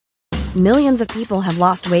Millions of people have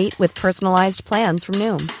lost weight with personalized plans from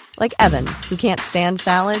Noom. Like Evan, who can't stand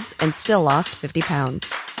salads and still lost 50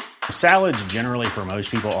 pounds. Salads generally for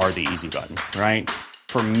most people are the easy button, right?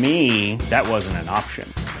 For me, that wasn't an option.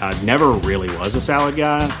 I never really was a salad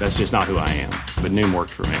guy. That's just not who I am. But Noom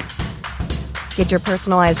worked for me. Get your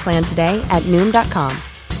personalized plan today at Noom.com.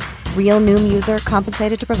 Real Noom user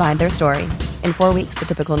compensated to provide their story. In 4 weeks, the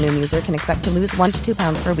typical Noom user can expect to lose 1 to 2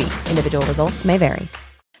 pounds per week. Individual results may vary.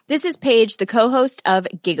 This is Paige, the co-host of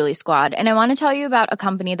Giggly Squad, and I want to tell you about a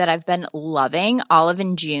company that I've been loving, Olive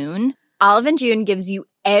 & June. Olive & June gives you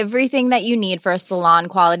everything that you need for a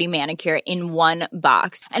salon-quality manicure in one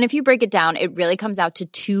box. And if you break it down, it really comes out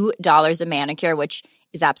to $2 a manicure, which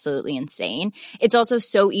is absolutely insane. It's also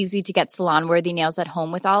so easy to get salon-worthy nails at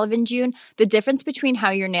home with Olive & June. The difference between how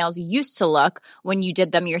your nails used to look when you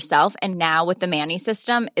did them yourself and now with the Mani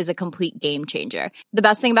system is a complete game changer. The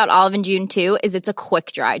best thing about Olive & June, too, is it's a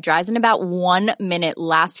quick dry. Dries in about 1 minute,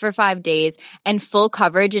 lasts for 5 days, and full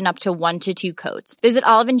coverage in up to 1 to 2 coats. Visit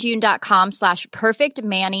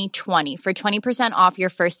oliveandjune.com/perfectmani20 for 20% off your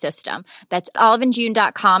first system. That's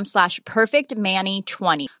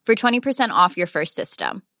oliveandjune.com/perfectmani20 for 20% off your first system.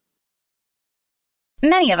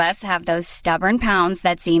 Many of us have those stubborn pounds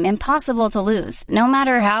that seem impossible to lose, no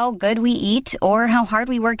matter how good we eat or how hard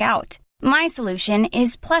we work out. My solution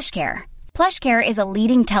is PlushCare. PlushCare is a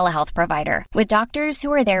leading telehealth provider with doctors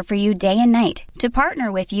who are there for you day and night to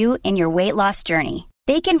partner with you in your weight loss journey.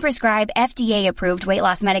 They can prescribe FDA-approved weight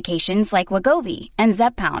loss medications like Wegovy and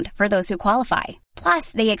Zepbound for those who qualify.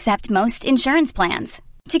 Plus, they accept most insurance plans.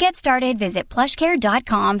 To get started, visit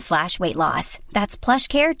plushcare.com/weightloss. That's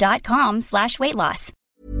plushcare.com/weightloss.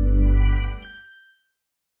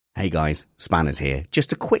 Hey guys, Spanners here.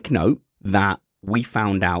 Just a quick note that we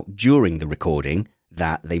found out during the recording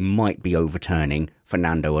that they might be overturning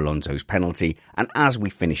Fernando Alonso's penalty. And as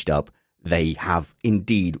we finished up, they have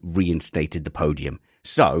indeed reinstated the podium.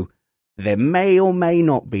 So there may or may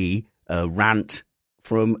not be a rant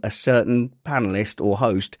from a certain panelist or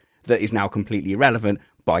host that is now completely irrelevant,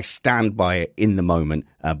 but I stand by it in the moment.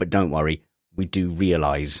 But don't worry, we do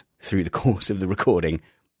realise through the course of the recording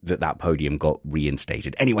that that podium got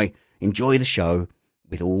reinstated. Anyway, enjoy the show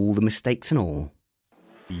with all the mistakes and all.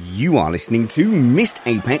 You are listening to Missed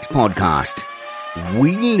Apex Podcast.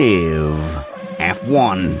 We live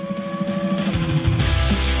F1.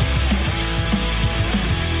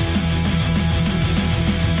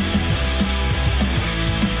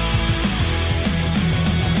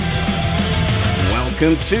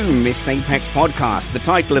 Welcome to Missed Apex Podcast. The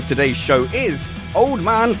title of today's show is Old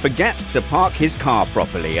Man Forgets to Park His Car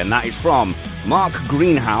Properly, and that is from Mark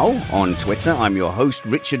Greenhow on Twitter. I'm your host,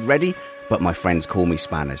 Richard Reddy, but my friends call me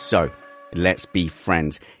Spanners, so let's be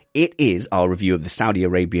friends. It is our review of the Saudi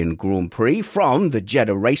Arabian Grand Prix from the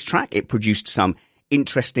Jeddah racetrack. It produced some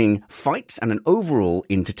interesting fights and an overall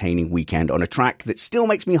entertaining weekend on a track that still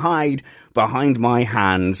makes me hide behind my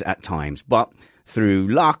hands at times, but through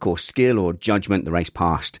luck or skill or judgment, the race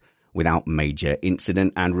passed without major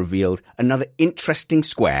incident and revealed another interesting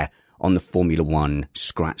square on the Formula One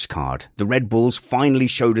scratch card. The Red Bulls finally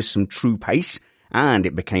showed us some true pace, and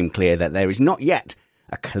it became clear that there is not yet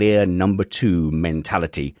a clear number 2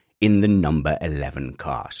 mentality in the number 11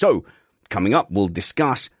 car. So, coming up, we'll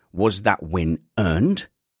discuss, was that win earned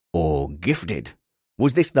or gifted?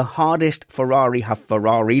 Was this the hardest Ferrari have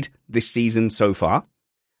Ferrari'd this season so far?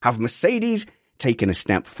 Have Mercedes taken a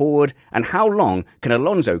step forward, and how long can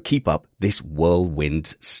Alonso keep up this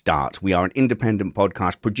whirlwind start? We are an independent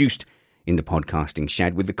podcast produced in the podcasting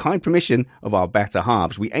shed with the kind permission of our better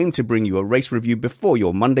halves. We aim to bring you a race review before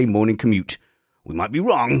your Monday morning commute. We might be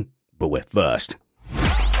wrong, but we're first.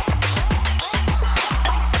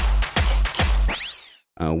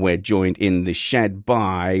 We're joined in the shed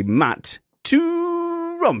by Matt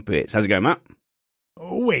Two Rumpets. How's it going, Matt?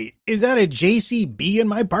 Oh, wait, is that a JCB in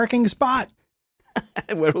my parking spot?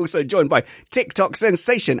 We're also joined by TikTok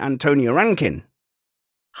sensation Antonia Rankin.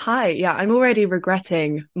 Hi, yeah, I'm already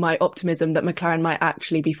regretting my optimism that McLaren might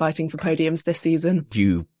actually be fighting for podiums this season.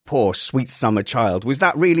 You poor sweet summer child. Was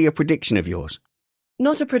that really a prediction of yours?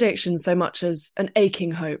 Not a prediction so much as an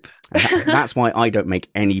aching hope. That's why I don't make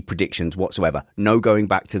any predictions whatsoever. No going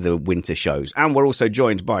back to the winter shows. And we're also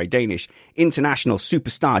joined by Danish international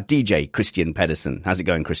superstar DJ Christian Pedersen. How's it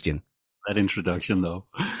going, Christian? That introduction, though.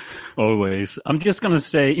 Always. I'm just going to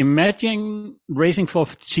say, imagine racing for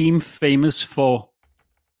a team famous for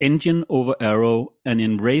engine over aero, and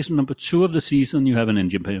in race number 2 of the season, you have an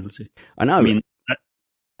engine penalty. I know. I mean,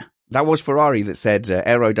 that was Ferrari that said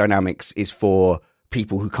aerodynamics is for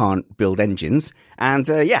people who can't build engines. And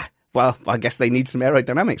yeah, well, I guess they need some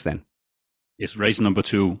aerodynamics then. It's race number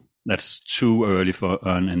 2. that's too early for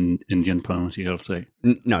an Indian penalty, I'll say.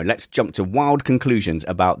 No, let's jump to wild conclusions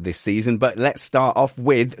about this season, but let's start off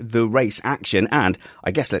with the race action, and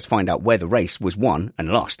I guess let's find out where the race was won and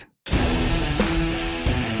lost.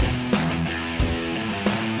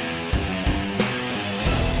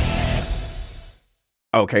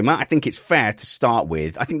 Okay, Matt, I think it's fair to start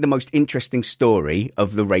with, I think, the most interesting story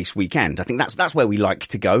of the race weekend. I think that's where we like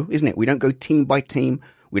to go, isn't it? We don't go team by team.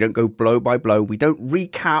 We don't go blow by blow. We don't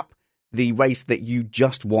recap the race that you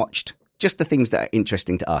just watched, just the things that are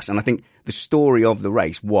interesting to us. And I think the story of the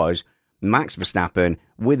race was Max Verstappen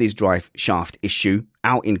with his drive shaft issue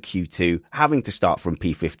out in Q2, having to start from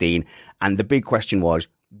P15. And the big question was,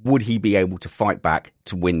 would he be able to fight back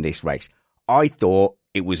to win this race? I thought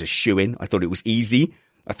it was a shoo-in. I thought it was easy.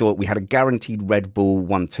 I thought we had a guaranteed Red Bull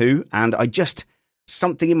 1-2. And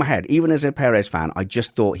something in my head, even as a Perez fan, I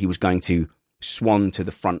just thought he was going to swan to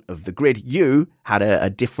the front of the grid. You had a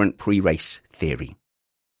different pre-race theory.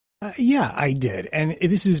 Yeah, I did. And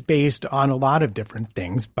this is based on a lot of different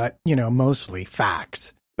things, but, mostly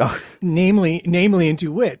facts. Namely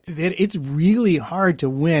into wit, that it's really hard to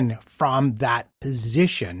win from that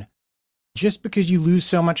position just because you lose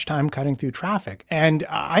so much time cutting through traffic. And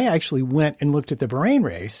I actually went and looked at the Bahrain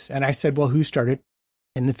race, and I said, well, who started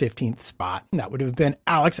in the 15th spot? And that would have been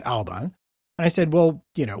Alex Albon. And I said, well,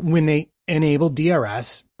 when they enabled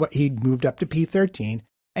DRS, he'd moved up to P13,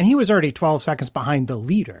 and he was already 12 seconds behind the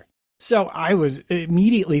leader. So I was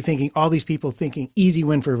immediately thinking, all these people thinking easy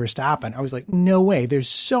win for Verstappen. I was like, no way. There's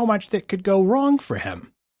so much that could go wrong for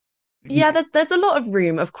him. Yeah, there's a lot of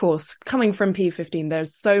room, of course. Coming from P15,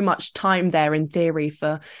 there's so much time there in theory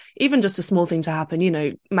for even just a small thing to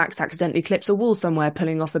happen. Max accidentally clips a wall somewhere,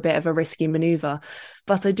 pulling off a bit of a risky maneuver.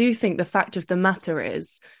 But I do think the fact of the matter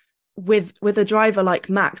is, with a driver like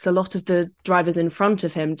Max, a lot of the drivers in front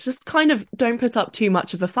of him just kind of don't put up too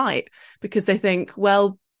much of a fight because they think,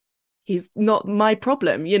 well, he's not my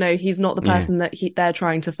problem. He's not the person that they're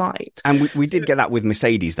trying to fight. And we did get that with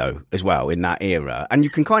Mercedes, though, as well, in that era. And you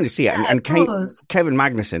can kind of see it. And Kevin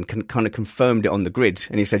Magnussen kind of confirmed it on the grid.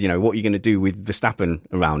 And he said, what are you going to do with Verstappen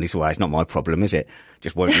around? He said, well, it's not my problem, is it?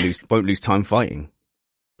 Just won't lose time fighting.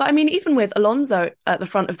 But I mean, even with Alonso at the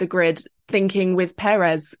front of the grid, thinking with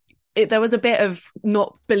Perez, there was a bit of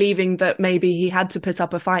not believing that maybe he had to put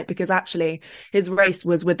up a fight because actually his race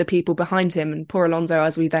was with the people behind him, and poor Alonso,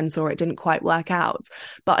 as we then saw, it didn't quite work out.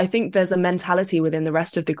 But I think there's a mentality within the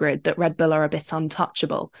rest of the grid that Red Bull are a bit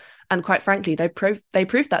untouchable. And quite frankly, they proved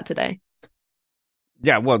that today.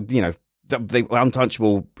 Yeah, well, they were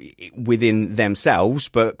untouchable within themselves,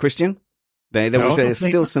 but Christian, there was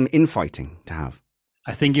still some infighting to have.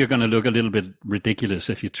 I think you're going to look a little bit ridiculous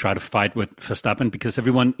if you try to fight with Verstappen because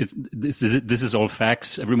this is all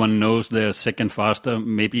facts. Everyone knows they're second faster,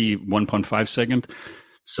 maybe 1.5 second.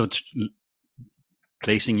 So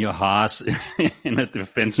placing your horse in a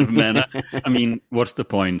defensive manner, I mean, what's the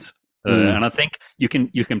point? And I think you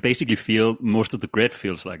can basically feel most of the grid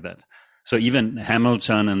feels like that. So even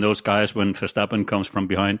Hamilton and those guys, when Verstappen comes from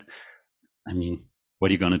behind, I mean, what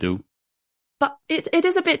are you going to do? But it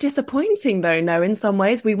is a bit disappointing, though, no, in some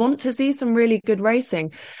ways. We want to see some really good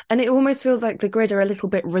racing. And it almost feels like the grid are a little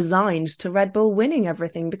bit resigned to Red Bull winning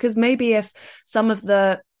everything, because maybe if some of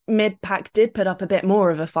the mid-pack did put up a bit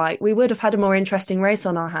more of a fight, we would have had a more interesting race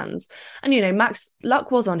on our hands. And, Max,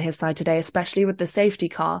 luck was on his side today, especially with the safety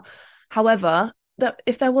car. However, that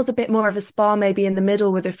if there was a bit more of a spar maybe in the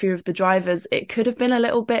middle with a few of the drivers, it could have been a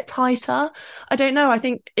little bit tighter. I don't know. I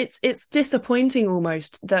think it's disappointing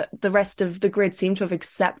almost that the rest of the grid seem to have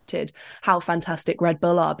accepted how fantastic Red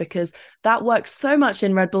Bull are, because that works so much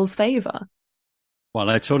in Red Bull's favour.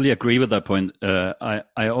 Well, I totally agree with that point. I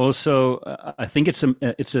think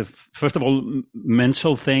it's a first of all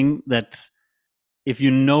mental thing that if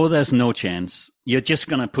you know there's no chance, you're just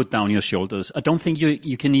going to put down your shoulders. I don't think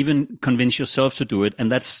you can even convince yourself to do it.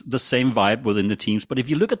 And that's the same vibe within the teams. But if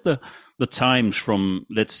you look at the times from,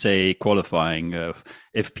 let's say, qualifying,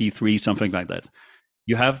 FP3, something like that,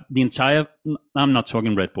 you have the entire, I'm not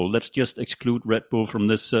talking Red Bull. Let's just exclude Red Bull from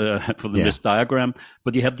this this diagram.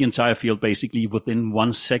 But you have the entire field basically within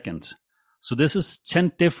 1 second. So this is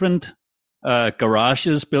 10 different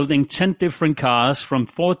garages building 10 different cars from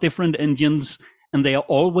 4 different engines, and they are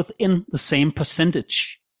all within the same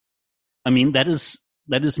percentage. I mean, that is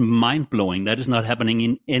mind-blowing. That is not happening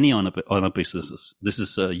in any other businesses. This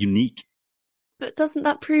is unique. But doesn't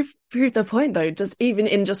that prove the point, though? Just even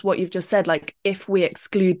in just what you've just said, like if we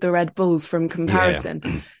exclude the Red Bulls from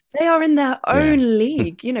comparison, they are in their own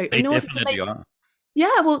league. You know, they definitely are.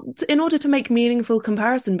 Yeah, well, in order to make meaningful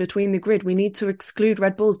comparison between the grid, we need to exclude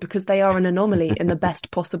Red Bulls because they are an anomaly in the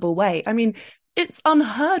best possible way. I mean, It's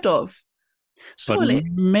unheard of. Surely.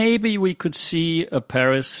 But maybe we could see a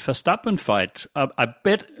Paris-Verstappen fight. I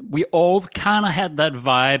bet we all kind of had that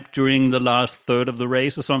vibe during the last third of the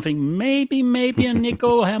race or something. Maybe a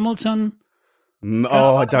Nico Hamilton.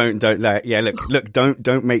 Oh, don't. Yeah, look,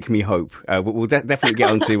 don't make me hope. We'll definitely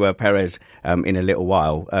get onto Perez in a little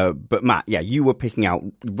while. But Matt, yeah, you were picking out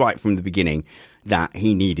right from the beginning that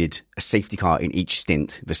he needed a safety car in each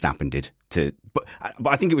stint. Verstappen did but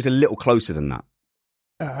I think it was a little closer than that.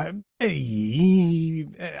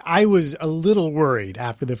 I was a little worried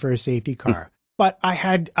after the first safety car, but I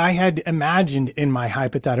had imagined in my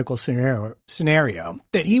hypothetical scenario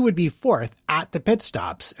that he would be fourth at the pit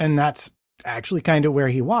stops, and that's actually kind of where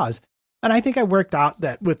he was. And I think I worked out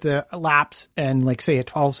that with the laps and like say a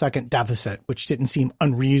 12-second deficit, which didn't seem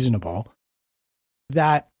unreasonable,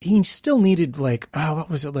 that he still needed like, what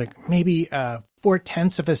was it, like maybe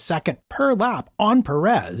 0.4 of a second per lap on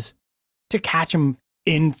Perez to catch him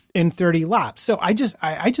in 30 laps. So I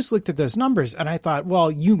just looked at those numbers and I thought, well,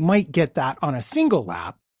 you might get that on a single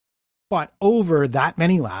lap, but over that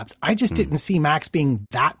many laps, I just didn't see Max being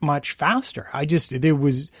that much faster.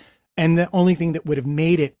 And the only thing that would have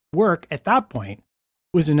made it work at that point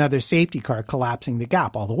was another safety car collapsing the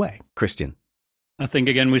gap all the way. Christian. I think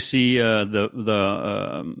again we see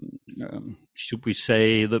should we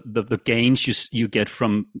say the gains you get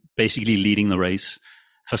from basically leading the race.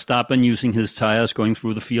 Verstappen using his tires, going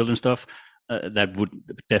through the field and stuff, that would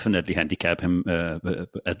definitely handicap him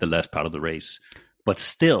at the last part of the race. But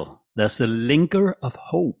still, there's a linker of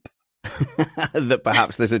hope that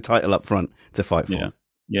perhaps there's a title up front to fight for.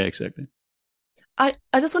 Yeah, exactly. I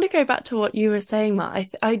just want to go back to what you were saying,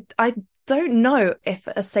 Matt. I don't know if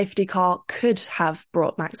a safety car could have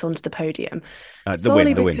brought Max onto the podium. The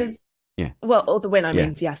win. Yeah. Well, or the win, I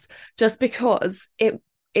mean, yes. Just because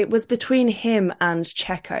it was between him and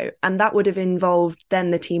Checo, and that would have involved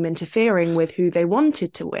then the team interfering with who they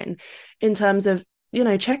wanted to win in terms of,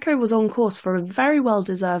 Checo was on course for a very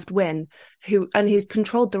well-deserved win, and he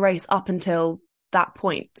controlled the race up until that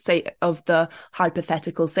point, say, of the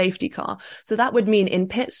hypothetical safety car. So that would mean in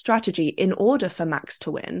pit strategy, in order for Max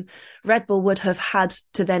to win, Red Bull would have had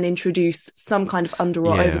to then introduce some kind of under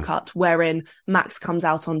or overcut wherein Max comes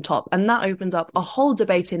out on top. And that opens up a whole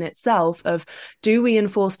debate in itself of, do we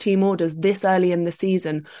enforce team orders this early in the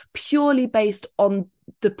season purely based on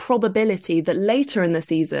the probability that later in the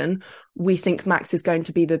season, we think Max is going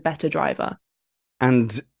to be the better driver?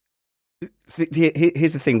 And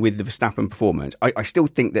here's the thing with the Verstappen performance. I still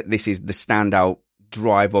think that this is the standout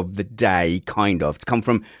drive of the day, kind of. To come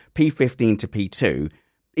from P15 to P2,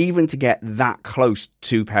 even to get that close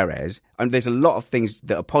to Perez. And there's a lot of things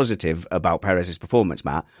that are positive about Perez's performance,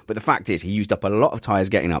 Matt. But the fact is, he used up a lot of tyres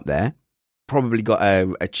getting up there. Probably got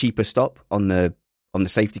a cheaper stop on the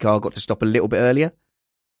safety car. Got to stop a little bit earlier.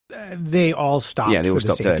 They all stopped for the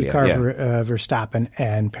safety earlier, car, Verstappen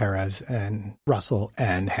and Perez and Russell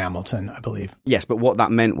and Hamilton, I believe. Yes, but what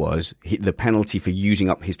that meant was the penalty for using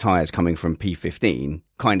up his tyres coming from P15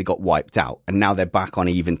 kind of got wiped out, and now they're back on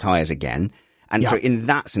even tyres again. And so in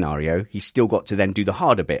that scenario, he still got to then do the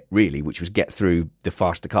harder bit, really, which was get through the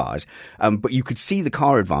faster cars. But you could see the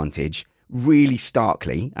car advantage really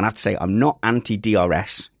starkly. And I have to say, I'm not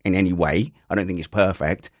anti-DRS in any way. I don't think it's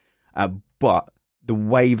perfect. But the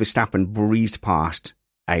way Verstappen breezed past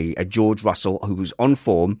a George Russell who was on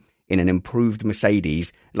form in an improved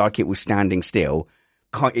Mercedes, like it was standing still,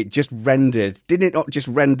 did it not just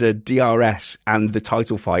render DRS and the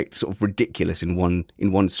title fight sort of ridiculous in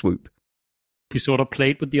one swoop? He sort of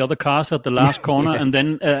played with the other cars at the last corner, and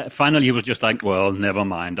then finally he was just like, well, never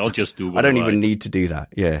mind, I'll just do what I don't even need to do that.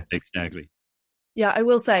 Yeah, exactly. Yeah, I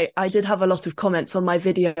will say I did have a lot of comments on my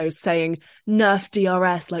videos saying nerf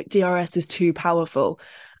DRS, like DRS is too powerful.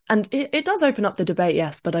 And it does open up the debate,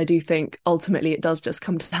 yes, but I do think ultimately it does just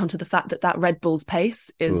come down to the fact that Red Bull's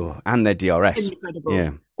pace is... and their DRS. Incredible.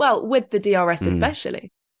 Yeah. Well, with the DRS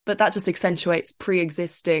especially. But that just accentuates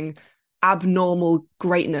pre-existing abnormal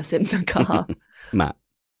greatness in the car. Matt.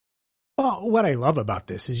 Well, what I love about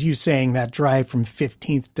this is you saying that drive from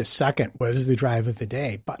 15th to 2nd was the drive of the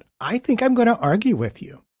day, but I think I'm going to argue with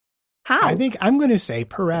you. How? I think I'm going to say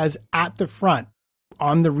Perez at the front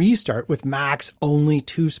on the restart with Max only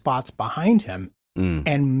 2 spots behind him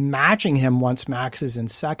and matching him once Max is in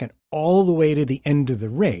 2nd all the way to the end of the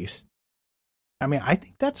race. I mean, I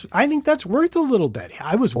think that's worth a little bit.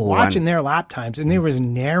 I was watching their lap times, and there was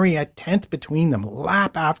nary a tenth between them,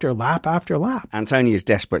 lap after lap after lap. Antonio is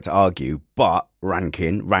desperate to argue, but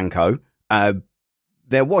Ranko,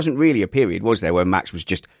 there wasn't really a period, was there, where Max was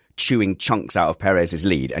just chewing chunks out of Perez's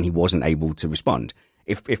lead and he wasn't able to respond.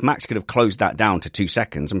 If Max could have closed that down to 2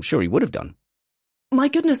 seconds, I'm sure he would have done. my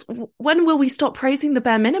goodness, when will we stop praising the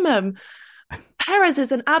bare minimum? Perez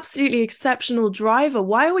is an absolutely exceptional driver.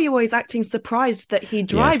 Why are we always acting surprised that he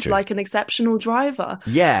drives like an exceptional driver?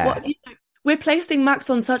 Yeah. We're placing Max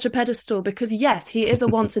on such a pedestal because, yes, he is a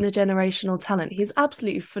once-in-a-generational talent. He's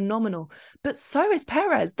absolutely phenomenal. But so is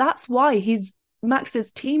Perez. That's why he's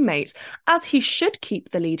Max's teammate, as he should keep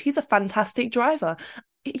the lead. He's a fantastic driver.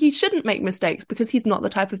 He shouldn't make mistakes because he's not the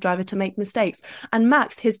type of driver to make mistakes. And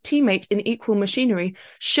Max, his teammate in equal machinery,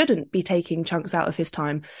 shouldn't be taking chunks out of his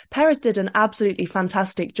time. Perez did an absolutely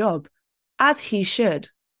fantastic job, as he should.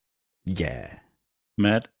 Yeah.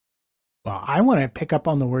 Matt? Well, I want to pick up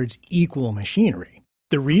on the words equal machinery.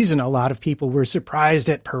 The reason a lot of people were surprised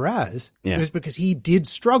at Perez was because he did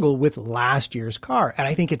struggle with last year's car. And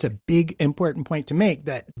I think it's a big, important point to make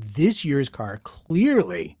that this year's car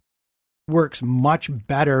clearly works much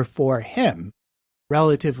better for him,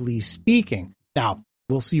 relatively speaking. Now,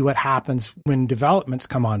 we'll see what happens when developments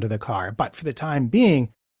come onto the car. But for the time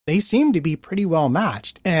being, they seem to be pretty well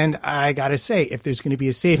matched. And I got to say, if there's going to be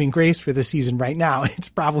a saving grace for the season right now, it's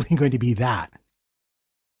probably going to be that.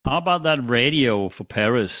 How about that radio for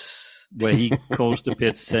Paris where he calls the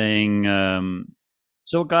pit saying,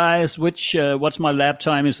 so guys, what's my lap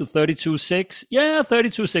time? Is it 32.6? Yeah,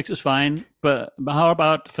 32.6 is fine. But how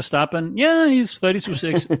about Verstappen? Yeah, he's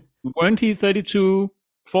 32.6. Weren't he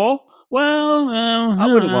 32.4? Well, I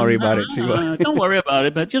wouldn't worry about it too much. Don't worry about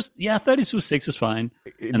it, but just, 32.6 is fine.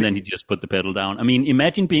 And then he just put the pedal down. I mean,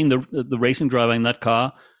 imagine being the racing driver in that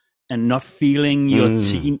car and not feeling your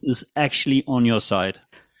team is actually on your side.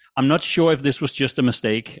 I'm not sure if this was just a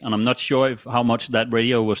mistake, and I'm not sure how much that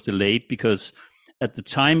radio was delayed, because at the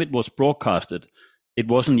time it was broadcasted, it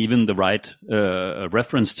wasn't even the right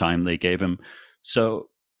reference time they gave him. So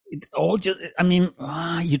it all just, I mean,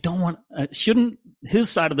 you don't want, shouldn't his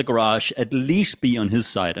side of the garage at least be on his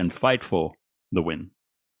side and fight for the win?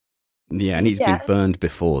 Yeah, and he's been burned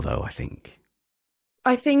before, though, I think.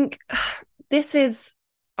 I think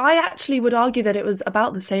I actually would argue that it was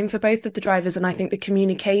about the same for both of the drivers. And I think the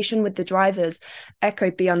communication with the drivers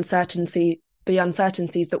echoed the uncertainties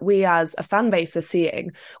that we as a fan base are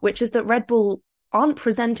seeing, which is that Red Bull aren't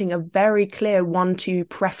presenting a very clear 1-2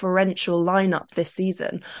 preferential lineup this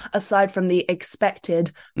season. Aside from the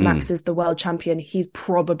expected Max is the world champion, he's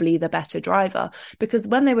probably the better driver. Because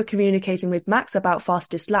when they were communicating with Max about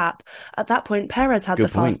fastest lap, at that point, Perez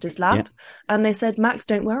had fastest lap. Yeah. And they said, Max,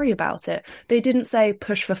 don't worry about it. They didn't say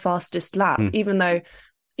push for fastest lap, even though,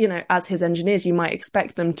 as his engineers, you might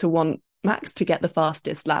expect them to want Max to get the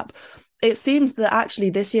fastest lap. It seems that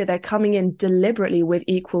actually this year they're coming in deliberately with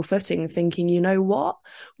equal footing, thinking, you know what?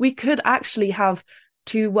 We could actually have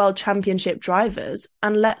 2 world championship drivers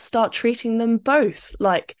and let's start treating them both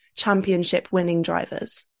like championship winning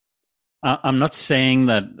drivers. I'm not saying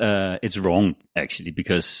that it's wrong, actually,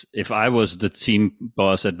 because if I was the team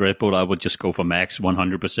boss at Red Bull, I would just go for Max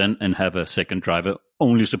 100% and have a second driver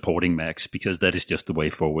only supporting Max, because that is just the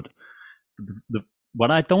way forward.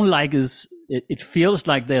 What I don't like is it feels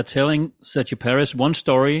like they're telling Sergio Perez one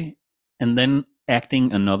story and then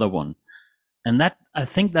acting another one. And that, I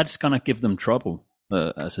think that's going to give them trouble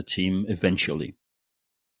as a team eventually.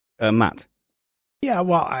 Matt? Yeah,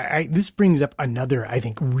 well, this brings up another, I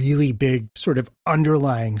think, really big sort of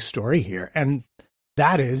underlying story here. And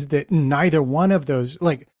that is that neither one of those,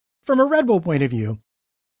 like, from a Red Bull point of view,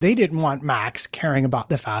 they didn't want Max caring about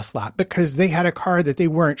the fast lap because they had a car that they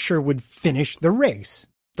weren't sure would finish the race.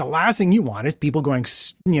 The last thing you want is people going,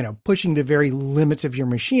 pushing the very limits of your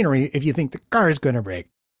machinery if you think the car is going to break.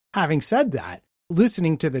 Having said that,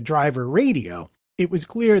 listening to the driver radio, it was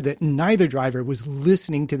clear that neither driver was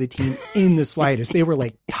listening to the team in the slightest. They were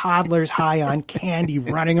like toddlers high on candy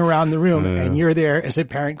running around the room, and you're there as a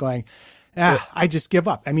parent going, I just give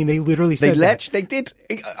up. I mean, they literally said They did.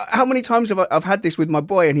 How many times have I've had this with my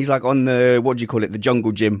boy, and he's like on the, what do you call it, the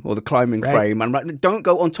jungle gym or the climbing frame. I'm like, don't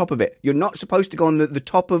go on top of it. You're not supposed to go on the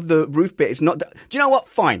top of the roof bit. It's not. Do you know what?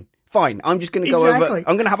 Fine. I'm just going to go over. I'm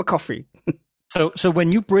going to have a coffee. So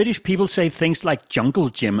when you British people say things like jungle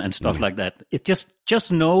gym and stuff like that, it just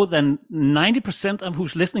know then 90% of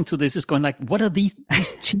who's listening to this is going like, what are these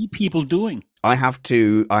tea people doing? I have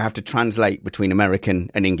to translate between American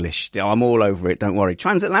and English. I'm all over it. Don't worry.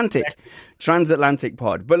 Transatlantic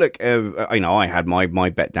pod. But look, I had my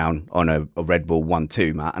bet down on a Red Bull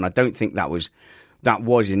 1-2, Matt, and I don't think that was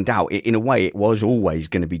in doubt. In a way, it was always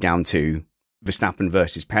going to be down to Verstappen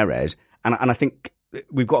versus Perez, and I think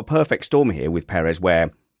we've got a perfect storm here with Perez,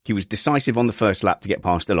 where he was decisive on the first lap to get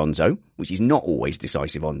past Alonso, which he's not always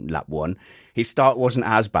decisive on lap 1. His start wasn't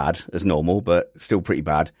as bad as normal, but still pretty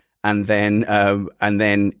bad. And then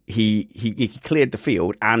he cleared the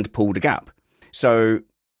field and pulled a gap. So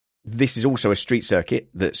this is also a street circuit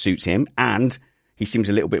that suits him, and he seems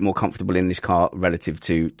a little bit more comfortable in this car relative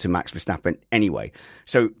to Max Verstappen anyway.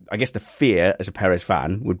 So I guess the fear as a Perez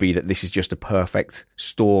fan would be that this is just a perfect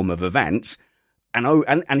storm of events.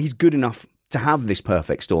 And he's good enough to have this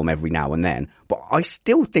perfect storm every now and then. But I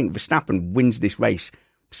still think Verstappen wins this race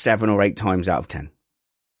 7 or 8 times out of 10.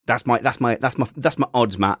 That's my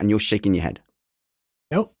odds, Matt, and you're shaking your head.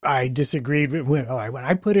 Nope, I disagreed when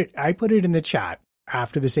I put it in the chat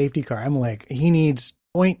after the safety car. I'm like, he needs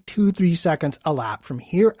 0.23 seconds a lap from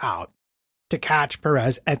here out to catch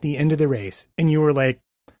Perez at the end of the race. And you were like,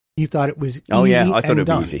 you thought it was easy. Oh yeah, I thought it'd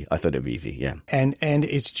be easy. I thought it'd be easy. Yeah. And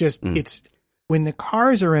it's just it's when the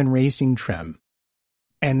cars are in racing trim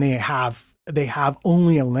and they have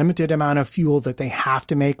only a limited amount of fuel that they have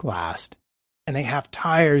to make last, and they have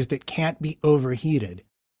tires that can't be overheated.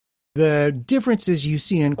 The differences you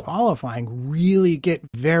see in qualifying really get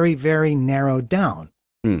very, very narrowed down.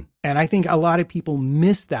 And I think a lot of people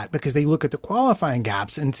miss that because they look at the qualifying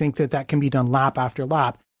gaps and think that can be done lap after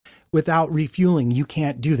lap without refueling. You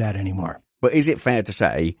can't do that anymore. But is it fair to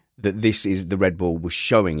say that this is the Red Bull was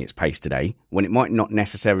showing its pace today when it might not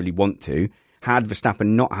necessarily want to? Had Verstappen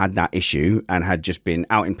not had that issue and had just been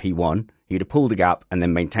out in P1, he'd have pulled a gap and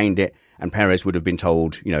then maintained it, and Perez would have been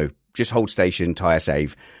told, just hold station, tyre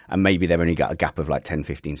save, and maybe they've only got a gap of like 10,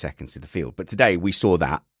 15 seconds to the field. But today we saw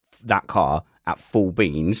that car at full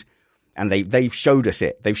beans, and they've showed us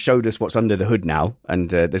it. They've showed us what's under the hood now,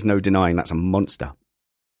 and there's no denying that's a monster.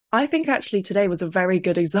 I think actually today was a very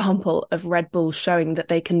good example of Red Bull showing that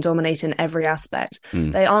they can dominate in every aspect.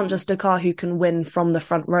 They aren't just a car who can win from the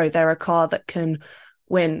front row. They're a car that can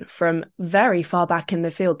win from very far back in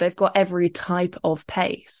the field. They've got every type of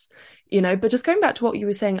pace, but just going back to what you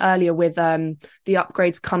were saying earlier with the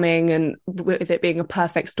upgrades coming and with it being a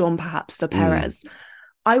perfect storm perhaps for Perez,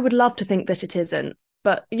 I would love to think that it isn't.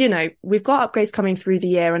 But, we've got upgrades coming through the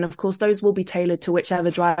year. And of course, those will be tailored to whichever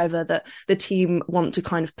driver that the team want to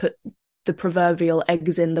kind of put the proverbial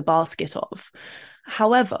eggs in the basket of.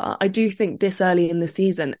 However, I do think this early in the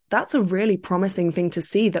season, that's a really promising thing to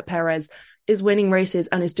see, that Perez is winning races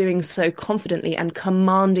and is doing so confidently and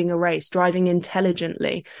commanding a race, driving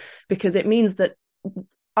intelligently, because it means that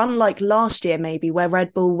unlike last year, maybe, where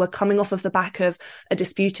Red Bull were coming off of the back of a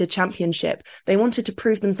disputed championship, they wanted to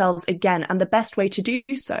prove themselves again. And the best way to do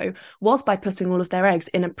so was by putting all of their eggs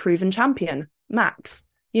in a proven champion, Max,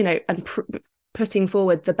 and putting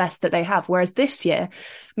forward the best that they have. Whereas this year,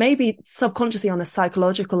 maybe subconsciously on a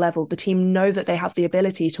psychological level, the team know that they have the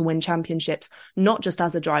ability to win championships, not just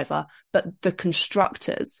as a driver, but the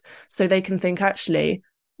constructors. So they can think, actually,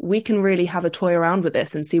 we can really have a toy around with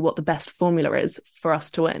this and see what the best formula is for us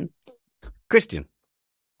to win. Christian.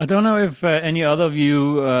 I don't know if any other of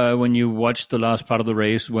you, when you watched the last part of the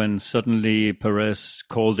race, when suddenly Perez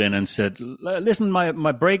called in and said, listen,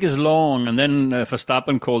 my break is long. And then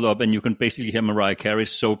Verstappen called up and you can basically hear Mariah Carey's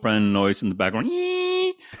soprano noise in the background.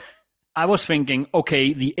 I was thinking,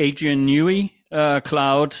 okay, the Adrian Newey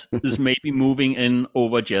cloud is maybe moving in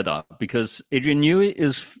over Jeddah, because Adrian Newey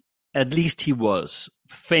is, at least he was,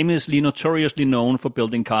 famously, notoriously known for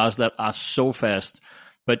building cars that are so fast.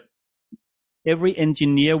 But every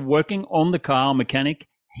engineer working on the car, mechanic,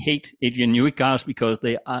 hate Adrian Newey cars because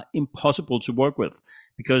they are impossible to work with.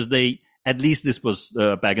 Because they, at least this was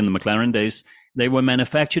back in the McLaren days, they were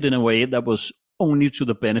manufactured in a way that was only to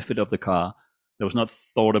the benefit of the car. There was not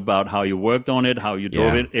thought about how you worked on it, how you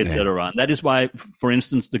drove it, etc. And that is why, for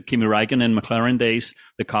instance, the Kimi Räikkönen McLaren days,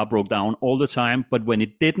 the car broke down all the time. But when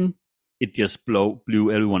it didn't, it just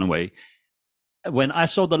blew everyone away. When I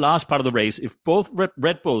saw the last part of the race, if both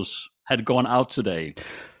Red Bulls had gone out today,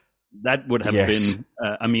 that would have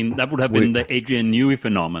been, that would have been the Adrian Newey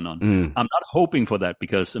phenomenon. I'm not hoping for that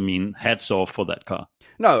because, hats off for that car.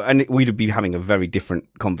 No, and we'd be having a very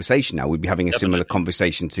different conversation now. We'd be having a similar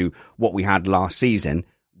conversation to what we had last season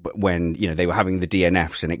when, they were having the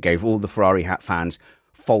DNFs and it gave all the Ferrari hat fans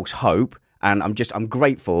false hope. And I'm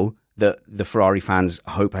grateful that the Ferrari fans'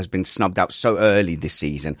 hope has been snubbed out so early this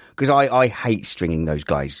season, because I hate stringing those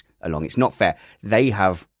guys along. It's not fair. They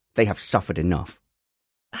have suffered enough.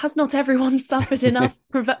 Has not everyone suffered enough?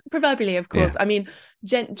 Proverbially, of course.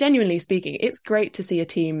 Yeah. Genuinely speaking, it's great to see a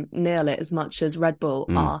team nail it as much as Red Bull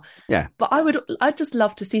are. Yeah. But I'd just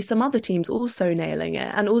love to see some other teams also nailing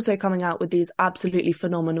it and also coming out with these absolutely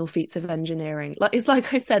phenomenal feats of engineering.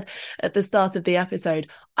 Like I said at the start of the episode,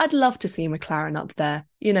 I'd love to see McLaren up there.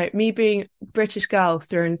 Me being British girl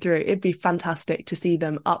through and through, it'd be fantastic to see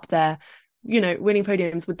them up there, winning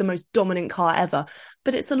podiums with the most dominant car ever.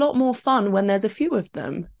 But it's a lot more fun when there's a few of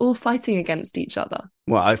them all fighting against each other.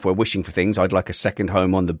 Well, if we're wishing for things, I'd like a second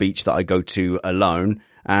home on the beach that I go to alone.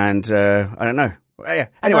 And I don't know. Yeah.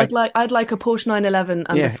 Anyway, and I'd like a Porsche 911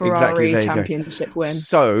 and a Ferrari championship win.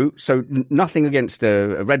 So nothing against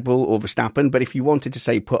a Red Bull or Verstappen, but if you wanted to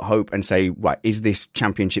say put hope and say, right, is this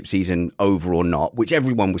championship season over or not, which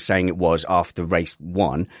everyone was saying it was after race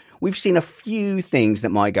 1, we've seen a few things that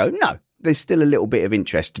might go, no, there's still a little bit of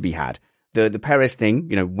interest to be had. The Perez thing,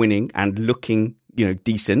 winning and looking,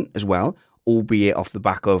 decent as well, albeit off the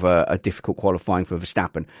back of a difficult qualifying for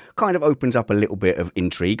Verstappen, kind of opens up a little bit of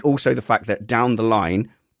intrigue. Also, the fact that down the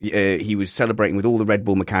line, he was celebrating with all the Red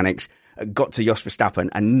Bull mechanics, got to Jos Verstappen,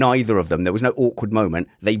 and neither of them, there was no awkward moment.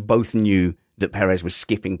 They both knew that Perez was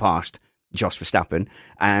skipping past Jos Verstappen.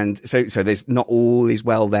 And so there's not all is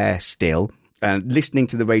well there still. Listening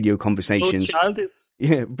to the radio conversations.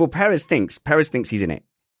 Yeah, well, Perez thinks he's in it.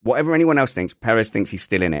 Whatever anyone else thinks, Perez thinks he's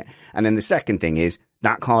still in it. And then the second thing is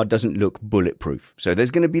that car doesn't look bulletproof. So there's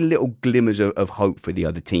going to be little glimmers of hope for the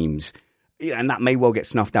other teams. And that may well get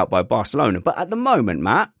snuffed out by Barcelona. But at the moment,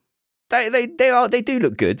 Matt, they do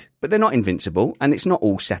look good, but they're not invincible. And it's not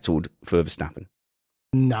all settled for Verstappen.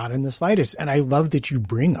 Not in the slightest. And I love that you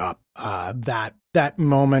bring up that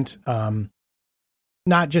moment,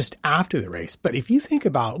 not just after the race, but if you think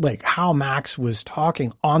about like how Max was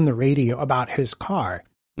talking on the radio about his car,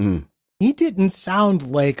 he didn't sound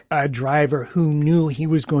like a driver who knew he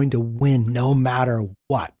was going to win no matter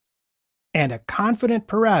what. And a confident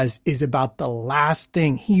Perez is about the last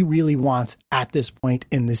thing he really wants at this point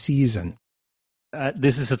in the season.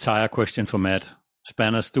 This is a tire question for Matt.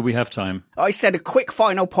 Spanners, do we have time? I said a quick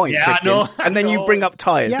final point, Christian, and then you bring up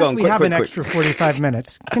tires. Yes, go on, we quick, have quick, an quick. extra 45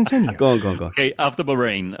 minutes. Continue. Go on. Okay, after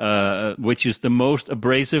Bahrain, which is the most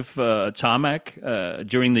abrasive tarmac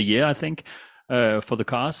during the year, I think, for the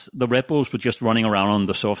cars, the Red Bulls were just running around on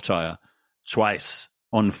the soft tire twice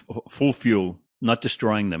on full fuel, not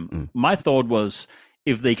destroying them. My thought was,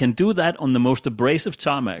 if they can do that on the most abrasive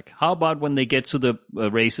tarmac, how about when they get to the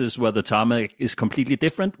races where the tarmac is completely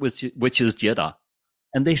different, which is Jeddah?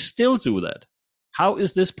 And they still do that. How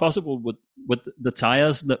is this possible with the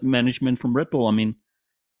tires, the management from Red Bull? I mean,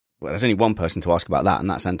 well, there's only one person to ask about that, and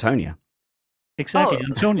that's Antonia. Exactly,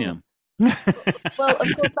 Antonia. Well, of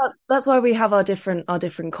course, that's why we have our different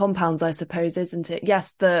compounds, I suppose, isn't it?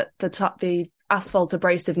 Yes, the asphalt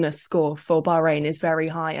abrasiveness score for Bahrain is very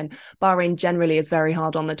high, and Bahrain generally is very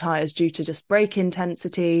hard on the tires due to just brake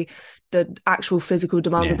intensity, the actual physical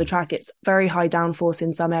demands of the track. It's very high downforce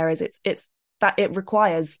in some areas. It's that it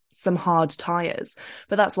requires some hard tires.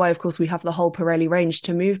 But that's why, of course, we have the whole Pirelli range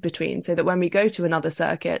to move between, so that when we go to another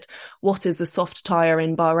circuit, what is the soft tire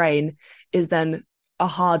in Bahrain is then a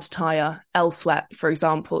hard tire elsewhere, for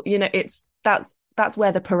example. That's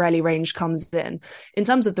where the Pirelli range comes in. In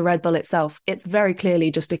terms of the Red Bull itself, it's very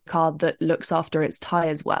clearly just a car that looks after its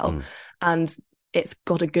tires well, and it's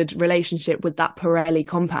got a good relationship with that Pirelli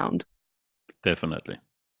compound. Definitely.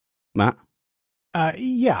 Matt? I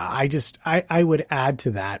would add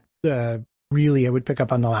to that. Really, I would pick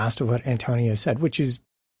up on the last of what Antonia said, which is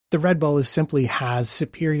the Red Bull simply has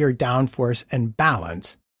superior downforce and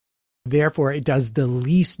balance. Therefore, it does the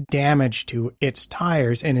least damage to its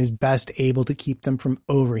tires and is best able to keep them from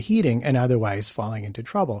overheating and otherwise falling into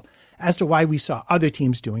trouble. As to why we saw other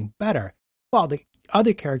teams doing better, well, the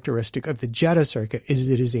other characteristic of the Jeddah circuit is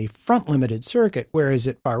it is a front-limited circuit, whereas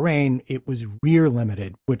at Bahrain, it was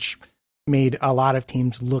rear-limited, which made a lot of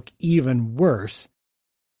teams look even worse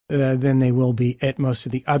than they will be at most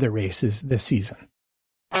of the other races this season.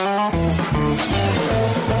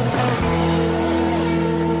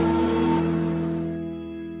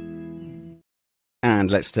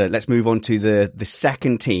 And let's move on to the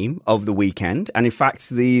second team of the weekend, and in fact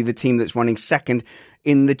the team that's running second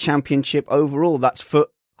in the championship overall. That's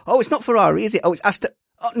it's not Ferrari, is it? Oh, it's Aston.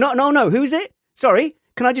 Oh, no. Who is it? Sorry.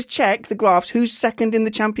 Can I just check the graphs? Who's second in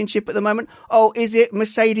the championship at the moment? Oh, is it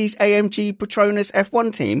Mercedes AMG Petronas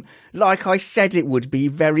F1 team? Like I said it would be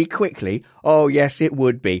very quickly. Oh, yes, it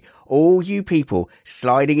would be. All you people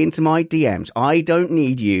sliding into my DMs. I don't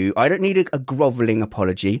need you. I don't need a grovelling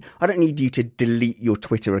apology. I don't need you to delete your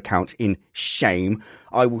Twitter account in shame.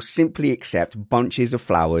 I will simply accept bunches of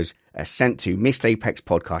flowers sent to Missed Apex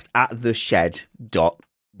Podcast at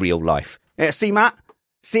theshed.reallife. Yeah, see, Matt?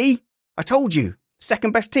 See? I told you.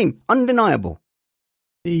 Second best team, undeniable.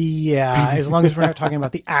 Yeah, as long as we're not talking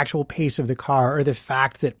about the actual pace of the car or the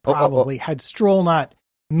fact that probably had Stroll not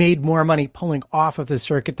made more money pulling off of the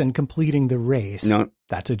circuit than completing the race. No.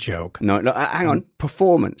 That's a joke. No, hang on.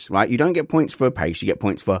 Performance, right? You don't get points for pace, you get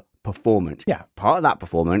points for performance. Yeah. Part of that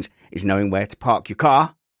performance is knowing where to park your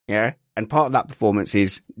car. Yeah. And part of that performance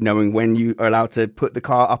is knowing when you are allowed to put the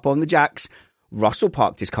car up on the jacks. Russell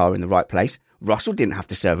parked his car in the right place. Russell didn't have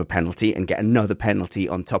to serve a penalty and get another penalty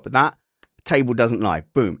on top of that. Table doesn't lie.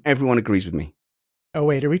 Boom. Everyone agrees with me. Oh,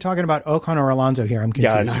 wait, are we talking about Ocon or Alonso here? I'm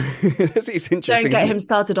confused. Yeah, I know. It's interesting. Don't get him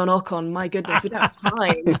started on Ocon. My goodness, we don't have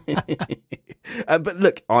time. But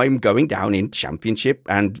look, I'm going down in championship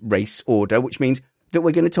and race order, which means that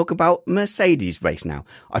we're going to talk about Mercedes race now.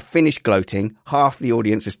 I finished gloating. Half the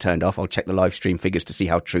audience has turned off. I'll check the live stream figures to see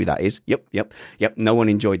how true that is. Yep. No one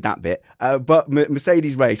enjoyed that bit. But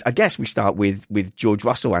Mercedes race, I guess we start with George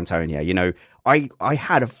Russell, Antonio. You know, I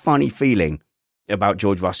had a funny feeling about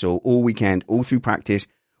George Russell all weekend, all through practice,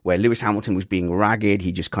 where Lewis Hamilton was being ragged.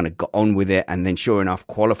 He just kind of got on with it. And then sure enough,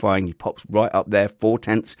 qualifying, he pops right up there,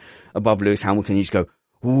 0.4 above Lewis Hamilton. You just go,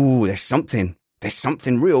 ooh, there's something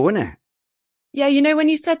real, isn't it? Yeah, you know, when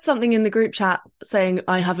you said something in the group chat saying,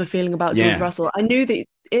 I have a feeling about George Russell, I knew that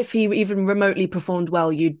if he even remotely performed well,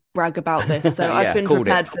 you'd brag about this. So I've been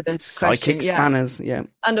prepared for this Psychic question. spanners, yeah.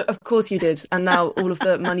 And of course you did. And now all of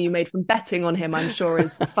the money you made from betting on him, I'm sure,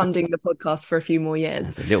 is funding the podcast for a few more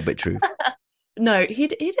years. That's a little bit true. No, he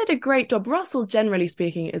did a great job. Russell, generally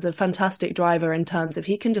speaking, is a fantastic driver in terms of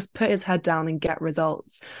he can just put his head down and get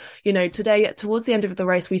results. You know, today, towards the end of the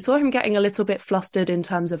race, we saw him getting a little bit flustered in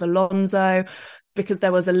terms of Alonso, because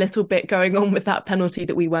there was a little bit going on with that penalty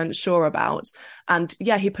that we weren't sure about. And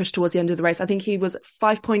yeah, he pushed towards the end of the race. I think he was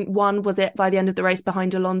 5.1, was it, by the end of the race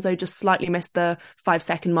behind Alonso, just slightly missed the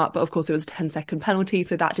 5-second mark. But of course, it was a 10-second penalty,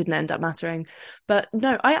 so that didn't end up mattering. But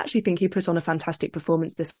no, I actually think he put on a fantastic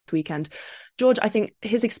performance this weekend. George, I think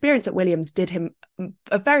his experience at Williams did him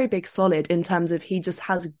a very big solid in terms of he just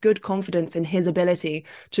has good confidence in his ability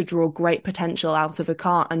to draw great potential out of a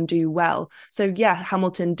car and do well. So yeah,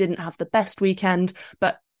 Hamilton didn't have the best weekend,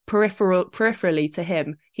 but peripherally to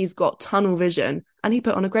him, he's got tunnel vision and he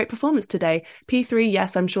put on a great performance today. P3,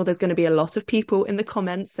 yes, I'm sure there's going to be a lot of people in the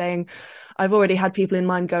comments saying, I've already had people in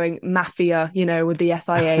mind going mafia, you know, with the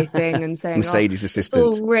FIA thing and saying Mercedes assistant,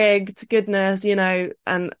 it's all rigged, goodness, you know,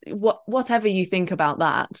 and whatever you think about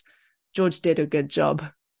that, George did a good job.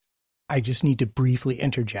 I just need to briefly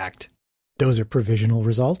interject. Those are provisional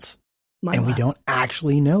results. We don't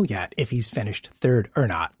actually know yet if he's finished third or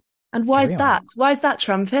not. And why is that? Why is that,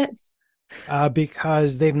 Trumpets?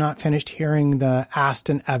 Because they've not finished hearing the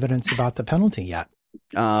Aston evidence about the penalty yet.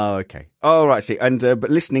 Oh, okay. Oh, right. See, and but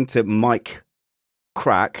listening to Mike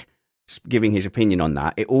Crack giving his opinion on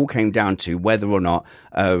that, it all came down to whether or not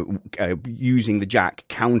using the jack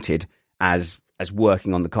counted as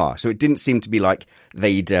working on the car. So it didn't seem to be like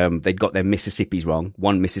they'd got their Mississippis wrong.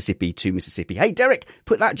 1 Mississippi, 2 Mississippi. Hey, Derek,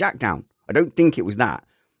 put that jack down. I don't think it was that.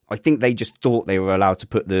 I think they just thought they were allowed to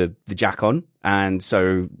put the jack on. And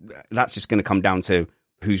so that's just going to come down to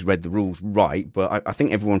who's read the rules right. But I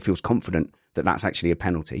think everyone feels confident that that's actually a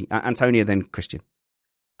penalty. Antonia, then Christian.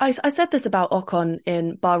 I said this about Ocon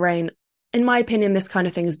in Bahrain. In my opinion, this kind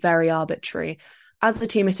of thing is very arbitrary. As a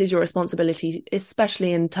team, it is your responsibility,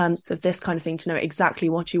 especially in terms of this kind of thing, to know exactly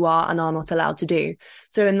what you are and are not allowed to do.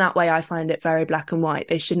 So in that way, I find it very black and white.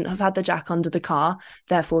 They shouldn't have had the jack under the car.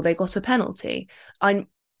 Therefore, they got a penalty.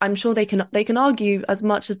 I'm sure they can argue as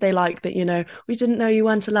much as they like that, you know, we didn't know you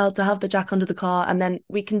weren't allowed to have the jack under the car. And then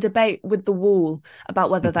we can debate with the wall about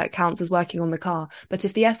whether that counts as working on the car. But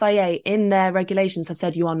if the FIA in their regulations have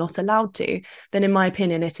said you are not allowed to, then in my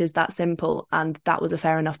opinion, it is that simple. And that was a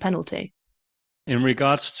fair enough penalty. In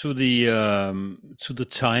regards to the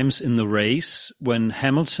times in the race, when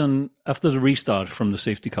Hamilton, after the restart from the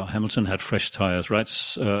safety car, Hamilton had fresh tires, right?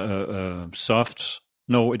 Softs.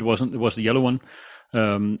 No, it wasn't. It was the yellow one.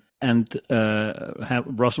 And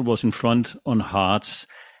Russell was in front on hards,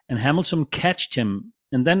 and Hamilton catched him.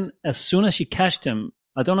 And then as soon as he catched him,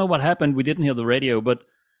 I don't know what happened. We didn't hear the radio, but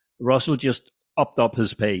Russell just upped up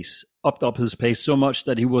his pace so much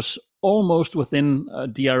that he was almost within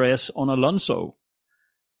DRS on Alonso.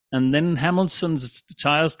 And then Hamilton's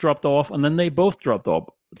tires dropped off, and then they both dropped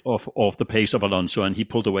off the pace of Alonso, and he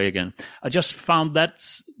pulled away again. I just found that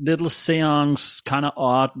little seance kind of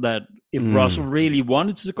odd, that if Russell really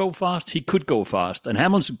wanted to go fast, he could go fast, and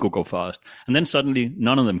Hamilton could go fast. And then suddenly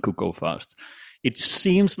none of them could go fast. It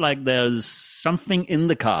seems like there's something in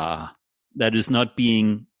the car that is not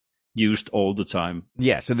being used all the time.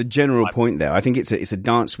 Yeah, so the general point there, I think it's a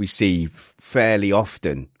dance we see fairly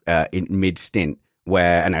often in mid-stint,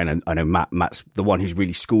 where, and I know Matt's the one who's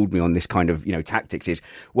really schooled me on this kind of, you know, tactics, is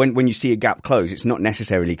when you see a gap close, it's not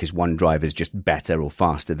necessarily because one driver's just better or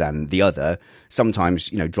faster than the other.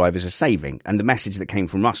 Sometimes, you know, drivers are saving. And the message that came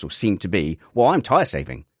from Russell seemed to be, well, I'm tyre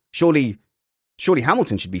saving. Surely surely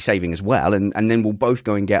Hamilton should be saving as well, and then we'll both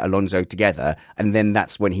go and get Alonso together. And then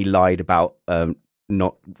that's when he lied about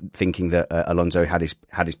not thinking that Alonso had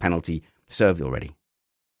his penalty served already.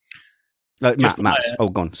 Matt. Oh,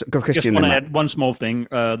 go on. Go, Christian. I just want to add one small thing.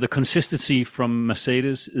 The consistency from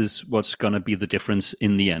Mercedes is what's going to be the difference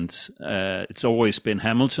in the end. It's always been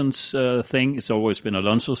Hamilton's thing. It's always been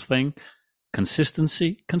Alonso's thing.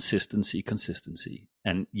 Consistency.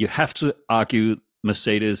 And you have to argue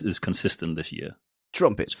Mercedes is consistent this year.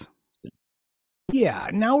 Trumpets. Yeah,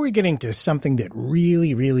 now we're getting to something that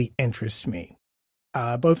really, really interests me.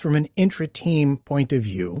 Both from an intra-team point of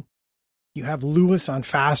view, you have Lewis on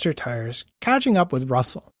faster tires catching up with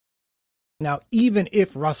Russell. Now, even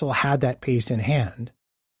if Russell had that pace in hand,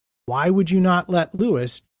 why would you not let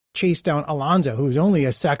Lewis chase down Alonso, who's only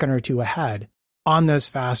a second or two ahead, on those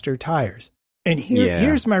faster tires? And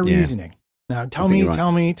here's my reasoning. Now, tell me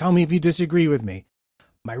if you disagree with me.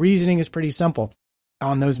 My reasoning is pretty simple.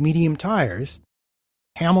 On those medium tires,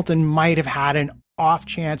 Hamilton might have had an off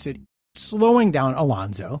chance at slowing down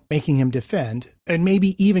Alonso, making him defend, and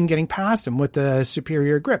maybe even getting past him with the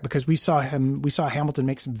superior grip, because we saw Hamilton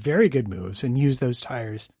make some very good moves and use those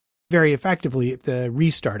tires very effectively at the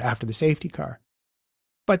restart after the safety car.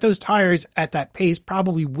 But those tires at that pace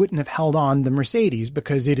probably wouldn't have held on the Mercedes,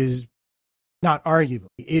 because it is not arguably,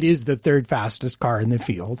 it is the third fastest car in the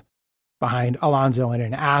field behind Alonso and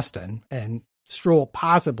an Aston, and Stroll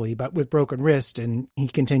possibly, but with broken wrist, and he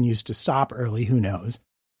continues to stop early, who knows.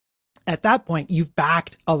 At that point, you've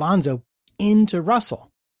backed Alonso into Russell,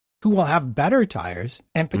 who will have better tires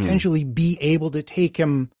and potentially be able to take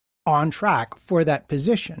him on track for that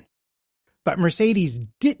position. But Mercedes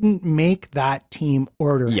didn't make that team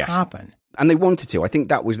order happen. And they wanted to. I think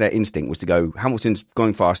that was their instinct, was to go, Hamilton's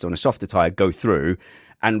going faster on a softer tire, go through.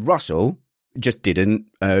 And Russell just didn't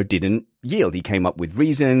yield. He came up with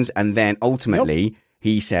reasons, and then ultimately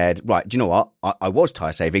he said, right, do you know what? I was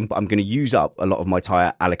tyre saving, but I'm going to use up a lot of my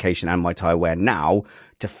tyre allocation and my tyre wear now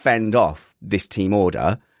to fend off this team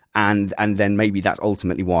order. And then maybe that's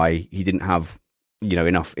ultimately why he didn't have,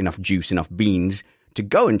 enough juice, enough beans to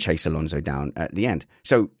go and chase Alonso down at the end.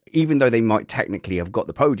 So even though they might technically have got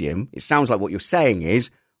the podium, it sounds like what you're saying is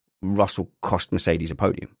Russell cost Mercedes a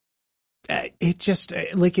podium. It just,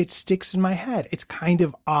 it sticks in my head. It's kind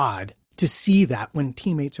of odd to see that when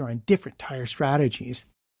teammates are on different tire strategies,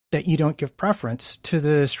 that you don't give preference to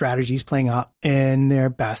the strategies playing out in their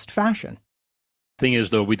best fashion. Thing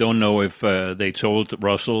is, though, we don't know if they told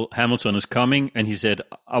Russell Hamilton is coming and he said,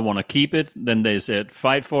 I want to keep it. Then they said,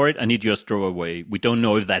 fight for it. And he just drove away. We don't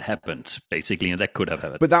know if that happened, basically. And that could have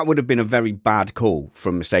happened. But that would have been a very bad call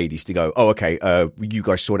from Mercedes to go, oh, okay, you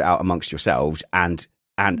guys sort it out amongst yourselves. And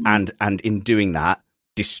in doing that,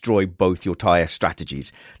 destroy both your tyre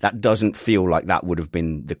strategies. That doesn't feel like that would have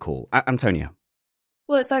been the call. Antonia?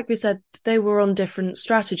 Well, it's like we said, they were on different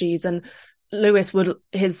strategies, and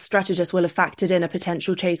his strategist will have factored in a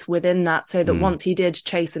potential chase within that, so that once he did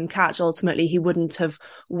chase and catch, ultimately he wouldn't have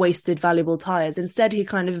wasted valuable tyres. Instead, he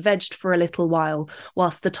kind of vegged for a little while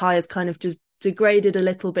whilst the tyres kind of just degraded a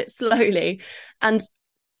little bit slowly. And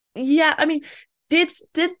yeah, I mean, Did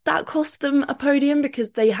that cost them a podium,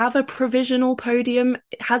 because they have a provisional podium?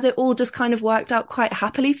 Has it all just kind of worked out quite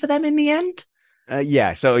happily for them in the end?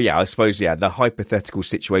 I suppose, the hypothetical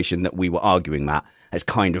situation that we were arguing, Matt, has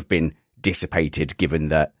kind of been dissipated, given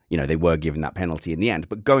that, they were given that penalty in the end.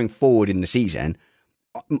 But going forward in the season,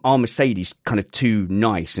 are Mercedes kind of too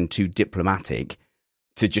nice and too diplomatic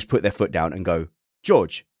to just put their foot down and go,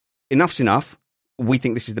 George, enough's enough. We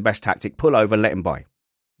think this is the best tactic. Pull over, let him by.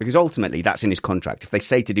 Because ultimately, that's in his contract. If they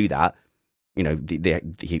say to do that, he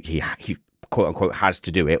quote unquote has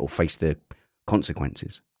to do it or face the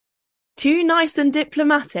consequences. Too nice and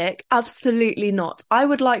diplomatic? Absolutely not. I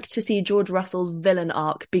would like to see George Russell's villain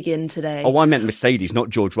arc begin today. Oh, I meant Mercedes, not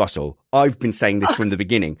George Russell. I've been saying this from the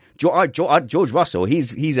beginning. George Russell,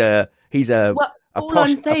 he's a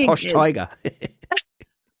posh tiger.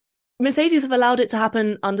 Mercedes have allowed it to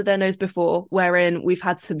happen under their nose before, wherein we've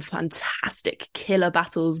had some fantastic killer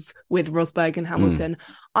battles with Rosberg and Hamilton.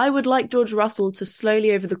 I would like George Russell to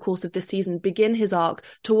slowly, over the course of this season, begin his arc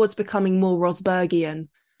towards becoming more Rosbergian,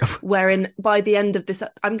 wherein by the end of this,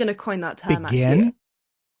 I'm going to coin that term, actually.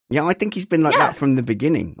 Yeah, I think he's been like that from the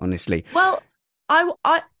beginning, honestly. Well,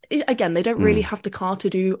 again, they don't really have the car to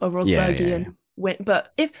do a Rosbergian win,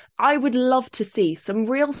 but I would love to see some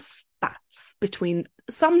real spats between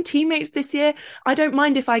some teammates this year. I don't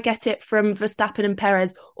mind if I get it from Verstappen and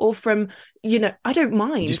Perez, or from, I don't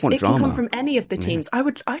mind. Just want it drama. Can come from any of the teams. I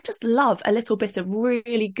just love a little bit of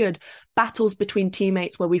really good battles between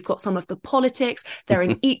teammates where we've got some of the politics. They're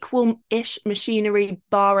an equal-ish machinery,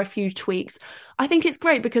 bar a few tweaks. I think it's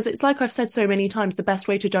great because it's like I've said so many times, the best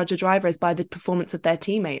way to judge a driver is by the performance of their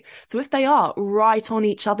teammate. So if they are right on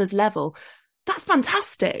each other's level, that's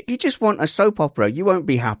fantastic. You just want a soap opera. You won't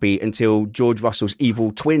be happy until George Russell's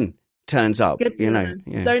evil twin turns up. Goodness.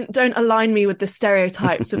 Don't align me with the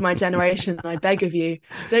stereotypes of my generation, I beg of you.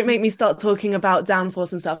 Don't make me start talking about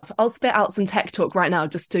downforce and stuff. I'll spit out some tech talk right now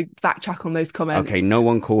just to backtrack on those comments. Okay, no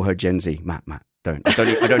one call her Gen Z. Matt, don't.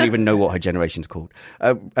 I don't even know what her generation's called.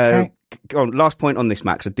 Go on, last point on this,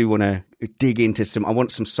 Max. I do want to dig into I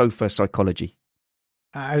want some sofa psychology.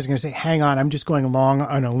 I was going to say, hang on, I'm just going long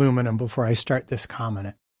on aluminum before I start this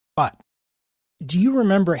comment. But do you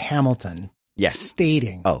remember Hamilton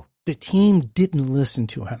stating the team didn't listen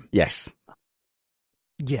to him? Yes.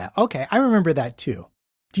 Yeah, okay, I remember that too.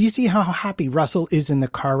 Do you see how happy Russell is in the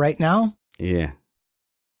car right now? Yeah.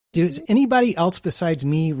 Does anybody else besides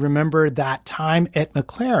me remember that time at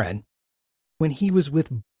McLaren when he was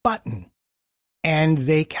with Button and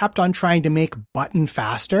they kept on trying to make Button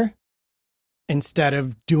faster instead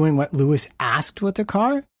of doing what Lewis asked with the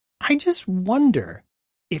car? I just wonder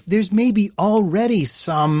if there's maybe already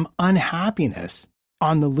some unhappiness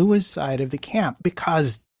on the Lewis side of the camp,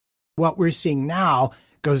 because what we're seeing now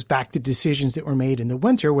goes back to decisions that were made in the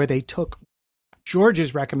winter where they took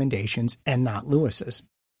George's recommendations and not Lewis's.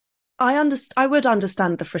 I would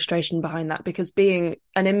understand the frustration behind that, because being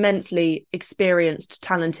an immensely experienced,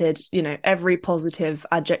 talented, every positive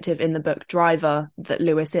adjective in the book driver that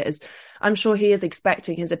Lewis is, I'm sure he is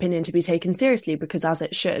expecting his opinion to be taken seriously, because as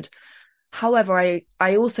it should. However,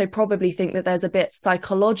 I also probably think that there's a bit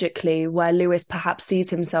psychologically where Lewis perhaps sees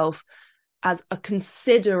himself as a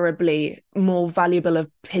considerably more valuable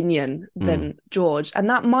opinion than George. And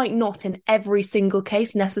that might not in every single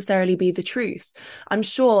case necessarily be the truth. I'm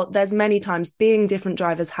sure there's many times, being different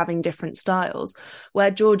drivers having different styles, where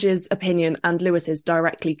George's opinion and Lewis's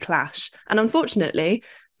directly clash. And unfortunately,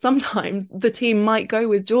 sometimes the team might go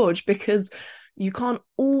with George because you can't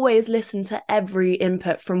always listen to every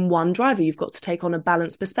input from one driver. You've got to take on a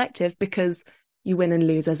balanced perspective because you win and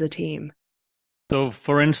lose as a team. So,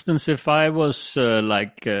 for instance, if I was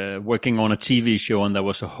working on a TV show and there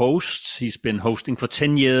was a host, he's been hosting for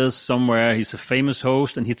 10 years somewhere, he's a famous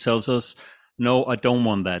host, and he tells us, no, I don't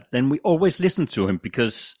want that, then we always listen to him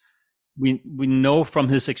because we know from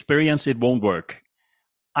his experience it won't work.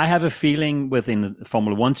 I have a feeling within the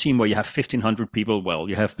Formula One team where you have 1,500 people, well,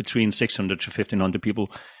 you have between 600 to 1,500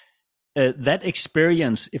 people, that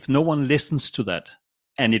experience, if no one listens to that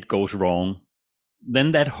and it goes wrong,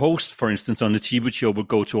 then that host, for instance, on the TV show would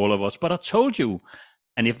go to all of us, but I told you.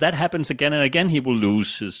 And if that happens again and again, he will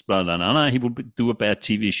lose his he will do a bad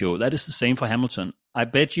TV show. That is the same for Hamilton. I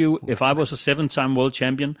bet you if I was a 7-time world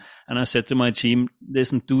champion and I said to my team,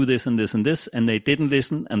 listen, do this and this and this, and they didn't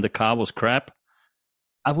listen and the car was crap,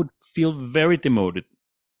 I would feel very demoted.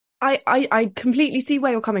 I completely see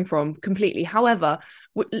where you're coming from, completely. However,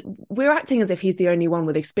 we're acting as if he's the only one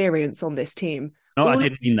with experience on this team. No, I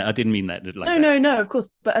didn't mean that. I didn't mean that. No, of course.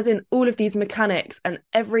 But as in all of these mechanics and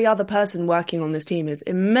every other person working on this team is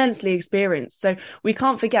immensely experienced. So we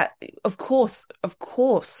can't forget, of course,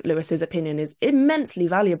 Lewis's opinion is immensely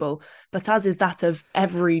valuable, but as is that of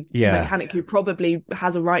every mechanic who probably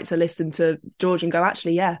has a right to listen to George and go,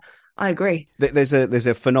 actually, yeah, I agree. There's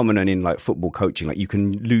a phenomenon in like football coaching, like you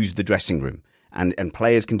can lose the dressing room and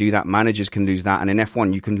players can do that, managers can lose that. And in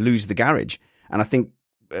F1, you can lose the garage. And I think,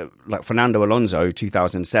 like Fernando Alonso,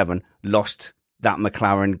 2007, lost that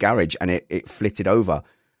McLaren garage and it flitted over.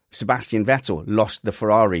 Sebastian Vettel lost the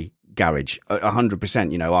Ferrari garage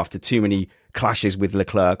 100%, after too many clashes with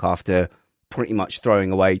Leclerc, after pretty much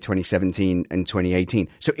throwing away 2017 and 2018.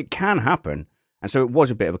 So it can happen. And so it was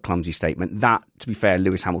a bit of a clumsy statement that, to be fair,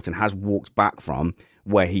 Lewis Hamilton has walked back from,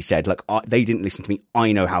 where he said, look, they didn't listen to me.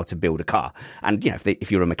 I know how to build a car. And, if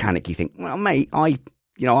you're a mechanic, you think, well, mate, I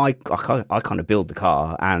kind of build the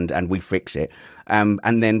car and we fix it.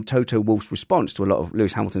 And then Toto Wolff's response to a lot of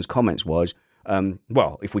Lewis Hamilton's comments was,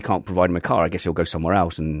 well, if we can't provide him a car, I guess he'll go somewhere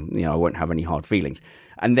else and, I won't have any hard feelings.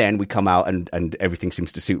 And then we come out and everything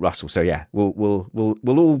seems to suit Russell. So, yeah, we'll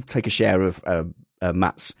all take a share of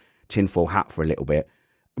Matt's tinfoil hat for a little bit.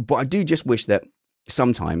 But I do just wish that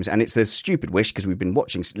sometimes, and it's a stupid wish because we've been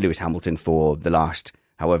watching Lewis Hamilton for the last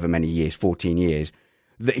however many years, 14 years,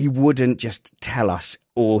 that he wouldn't just tell us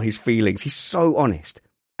all his feelings. He's so honest,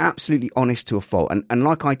 absolutely honest to a fault. And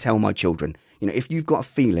like I tell my children, if you've got a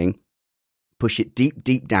feeling, push it deep,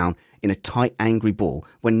 deep down in a tight, angry ball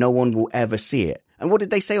when no one will ever see it. And what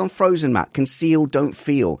did they say on Frozen, Matt? Conceal, don't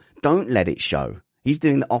feel. Don't let it show. He's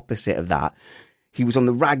doing the opposite of that. He was on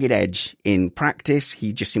the ragged edge in practice.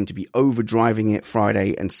 He just seemed to be overdriving it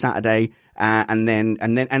Friday and Saturday. And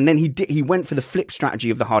then he went for the flip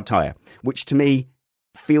strategy of the hard tire, which to me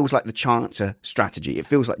feels like the chancer strategy. It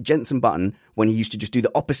feels like Jenson Button when he used to just do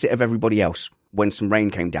the opposite of everybody else when some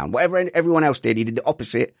rain came down. Whatever everyone else did, he did the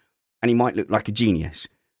opposite, and he might look like a genius.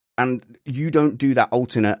 And you don't do that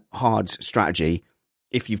alternate hards strategy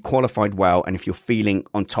if you've qualified well and if you're feeling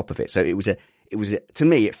on top of it. So it was to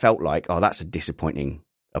me, it felt like, oh, that's a disappointing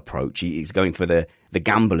approach. He's going for the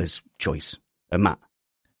gambler's choice. Matt.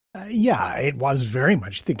 Yeah, it was very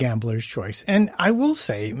much the gambler's choice. And I will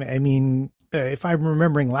say, I mean, if I'm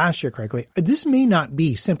remembering last year correctly, this may not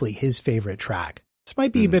be simply his favorite track. This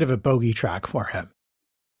might be a bit of a bogey track for him,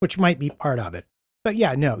 which might be part of it. But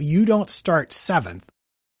yeah, no, you don't start 7th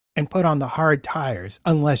and put on the hard tires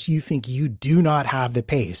unless you think you do not have the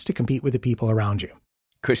pace to compete with the people around you.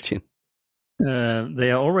 Christian.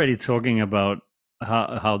 They are already talking about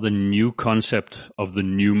how the new concept of the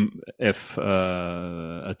new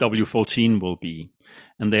W14 will be.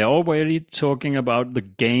 And they're already talking about the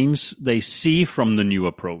gains they see from the new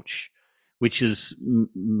approach, which is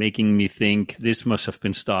making me think this must have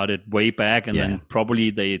been started way back. And then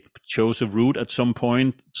probably they chose a route at some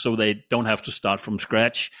point so they don't have to start from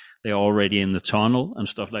scratch. They're already in the tunnel and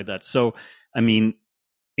stuff like that. So, I mean,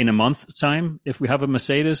 in a month's time, if we have a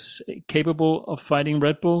Mercedes capable of fighting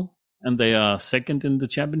Red Bull and they are second in the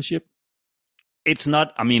championship, it's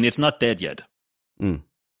not dead yet.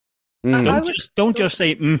 Don't just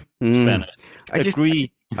say, Spanish.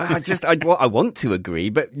 Agree. I want to agree,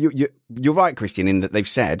 but you're right, Christian, in that they've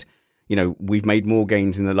said, we've made more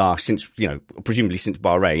gains in the last, presumably since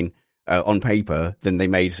Bahrain, on paper than they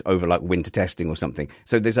made over like winter testing or something.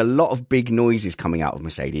 So there's a lot of big noises coming out of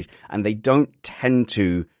Mercedes, and they don't tend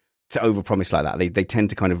to overpromise like that. They tend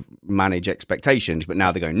to kind of manage expectations, but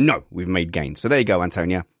now they're going, no, we've made gains. So there you go,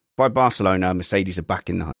 Antonia. By Barcelona, Mercedes are back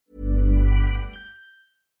in the hunt.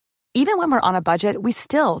 Even when we're on a budget, we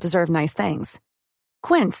still deserve nice things.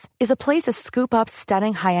 Quince is a place to scoop up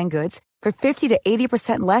stunning high-end goods for 50 to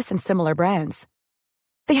 80% less than similar brands.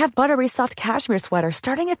 They have buttery soft cashmere sweaters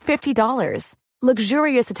starting at $50,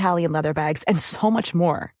 luxurious Italian leather bags, and so much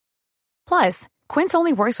more. Plus, Quince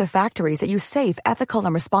only works with factories that use safe, ethical,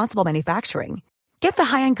 and responsible manufacturing. Get the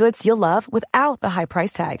high-end goods you'll love without the high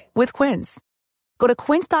price tag with Quince. Go to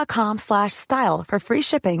quince.com/style for free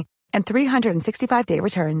shipping and 365-day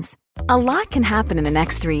returns. A lot can happen in the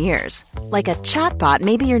next 3 years. Like a chatbot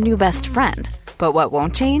may be your new best friend. But what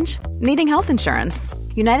won't change? Needing health insurance.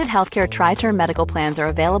 United Healthcare Tri-Term Medical Plans are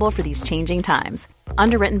available for these changing times.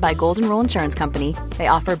 Underwritten by Golden Rule Insurance Company, they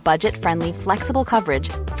offer budget-friendly, flexible coverage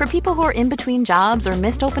for people who are in between jobs or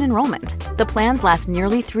missed open enrollment. The plans last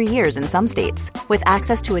nearly 3 years in some states, with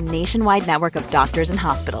access to a nationwide network of doctors and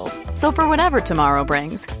hospitals. So for whatever tomorrow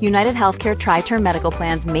brings, United Healthcare Tri-Term Medical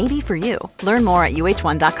Plans may be for you. Learn more at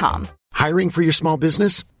uh1.com. Hiring for your small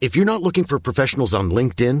business? If you're not looking for professionals on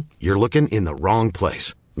LinkedIn, you're looking in the wrong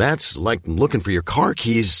place. That's like looking for your car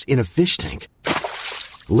keys in a fish tank.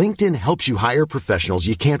 LinkedIn helps you hire professionals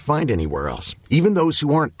you can't find anywhere else, even those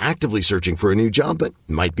who aren't actively searching for a new job but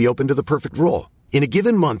might be open to the perfect role. In a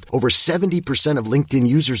given month, over 70% of LinkedIn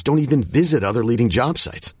users don't even visit other leading job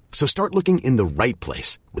sites. So start looking in the right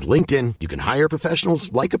place. With LinkedIn, you can hire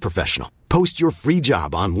professionals like a professional. Post your free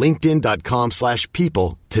job on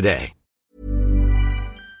linkedin.com/people today.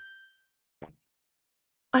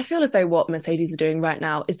 I feel as though what Mercedes are doing right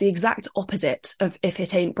now is the exact opposite of if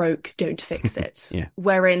it ain't broke, don't fix it. Yeah.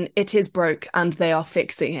 Wherein it is broke and they are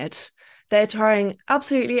fixing it. They're trying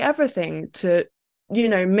absolutely everything to,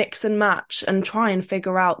 mix and match and try and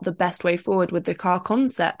figure out the best way forward with the car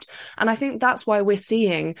concept. And I think that's why we're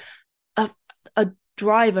seeing a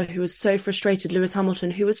driver who was so frustrated, Lewis Hamilton,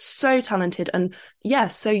 who was so talented and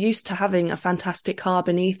so used to having a fantastic car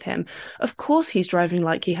beneath him. Of course he's driving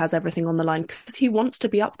like he has everything on the line because he wants to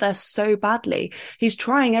be up there so badly. He's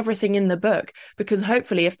trying everything in the book because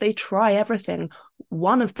hopefully if they try everything,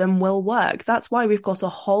 one of them will work. That's why we've got a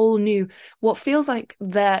whole new, what feels like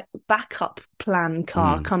their backup plan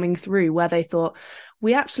car coming through, where they thought,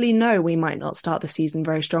 we actually know we might not start the season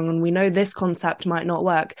very strong and we know this concept might not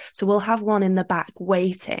work. So we'll have one in the back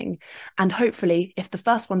waiting. And hopefully if the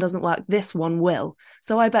first one doesn't work, this one will.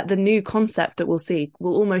 So I bet the new concept that we'll see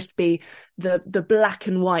will almost be the black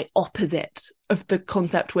and white opposite of the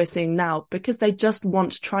concept we're seeing now, because they just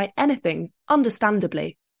want to try anything,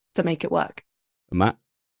 understandably, to make it work. Matt?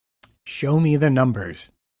 Show me the numbers.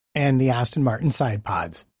 and the Aston Martin side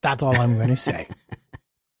pods. That's all I'm going to say.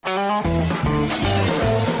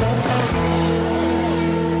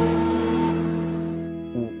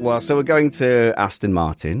 Well, so we're going to Aston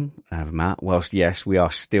Martin, Matt, whilst, yes, we are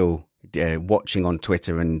still watching on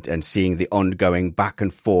Twitter and seeing the ongoing back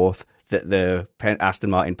and forth that the Aston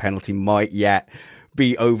Martin penalty might yet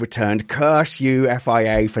be overturned. Curse you,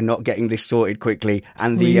 FIA, for not getting this sorted quickly.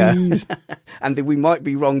 And we might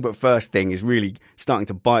be wrong, but first thing is really starting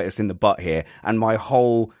to bite us in the butt here. And my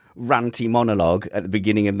whole ranty monologue at the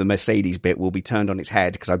beginning of the Mercedes bit will be turned on its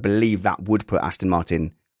head, because I believe that would put Aston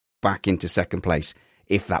Martin back into second place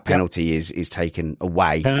if that penalty is taken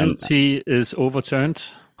away. Penalty is overturned.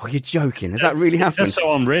 Oh, you're joking. Has that really happened? That's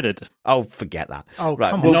on Reddit. Oh, forget that. Oh, right.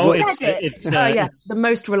 come on. No, it's yes, the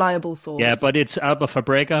most reliable source. Yeah, but it's Alba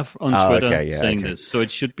Fabrega on Twitter saying this, so it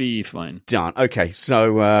should be fine. Done. Okay,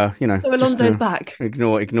 so, So Alonso's back.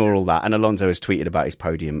 Ignore all that. And Alonso has tweeted about his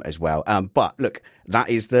podium as well. But look, that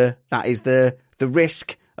is the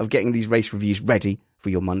risk of getting these race reviews ready for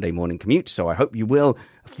your Monday morning commute. So I hope you will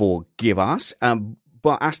forgive us.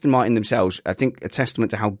 But Aston Martin themselves, I think a testament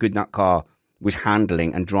to how good that car was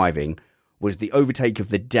handling and driving was the overtake of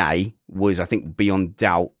the day was, I think, beyond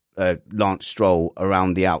doubt, Lance Stroll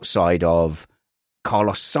around the outside of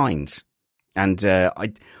Carlos Sainz. And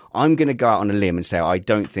I'm going to go out on a limb and say I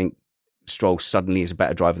don't think Stroll suddenly is a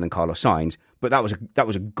better driver than Carlos Sainz, but that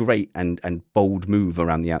was a great and bold move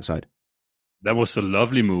around the outside. That was a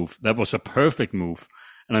lovely move. That was a perfect move.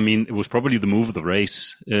 And I mean, it was probably the move of the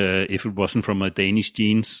race, if it wasn't from a Danish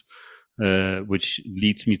genes, which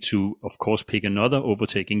leads me to, of course, pick another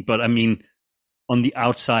overtaking. But I mean, on the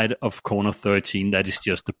outside of corner 13, that is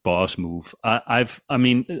just a boss move. I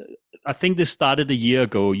think this started a year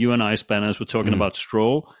ago. You and I, Spanners, were talking about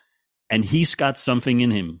Stroll, and he's got something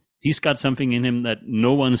in him. He's got something in him that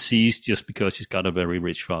no one sees just because he's got a very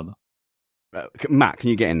rich father. Matt, can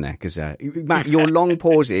you get in there? Because Matt, your long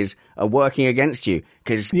pauses are working against you,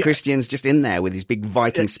 because Christian's just in there with his big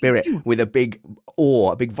Viking spirit, with a big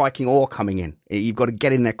Viking oar coming in. You've got to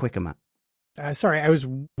get in there quicker, Matt. Sorry, I was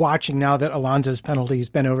watching now that Alonso's penalty has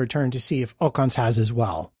been overturned to see if Ocon's has as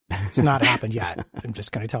well. It's not happened yet. I'm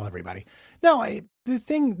just going to tell everybody. No, the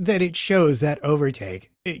thing that it shows, that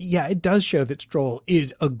overtake, it does show that Stroll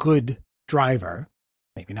is a good driver.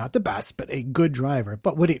 Maybe not the best, but a good driver.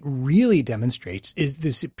 But what it really demonstrates is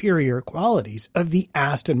the superior qualities of the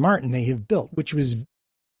Aston Martin they have built, which was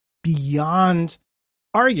beyond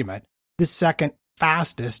argument the second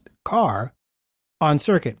fastest car on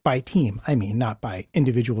circuit by team. I mean, not by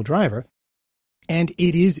individual driver. And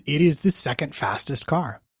it is the second fastest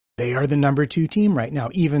car. They are the number 2 team right now,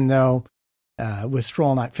 even though with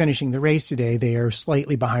Stroll not finishing the race today, they are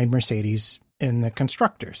slightly behind Mercedes in the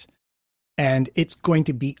constructors. And it's going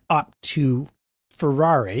to be up to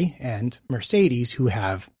Ferrari and Mercedes, who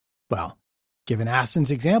have, well, given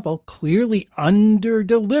Aston's example, clearly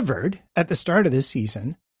under-delivered at the start of this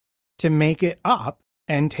season, to make it up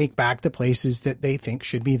and take back the places that they think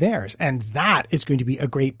should be theirs. And that is going to be a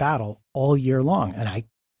great battle all year long. And I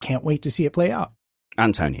can't wait to see it play out.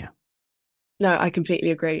 Antonia. No, I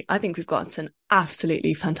completely agree. I think we've got an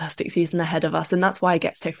absolutely fantastic season ahead of us. And that's why I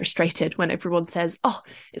get so frustrated when everyone says, oh,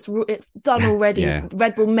 it's done already. Yeah.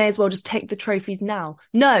 Red Bull may as well just take the trophies now.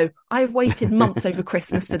 No, I've waited months over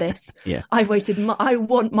Christmas for this. Yeah. I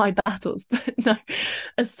want my battles. But no,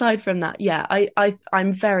 aside from that, yeah, I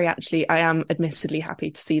am admittedly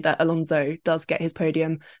happy to see that Alonso does get his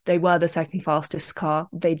podium. They were the second fastest car.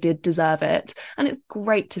 They did deserve it. And it's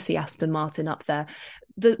great to see Aston Martin up there.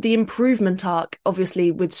 The improvement arc,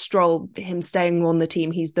 obviously, with Stroll, him staying on the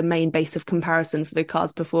team, he's the main base of comparison for the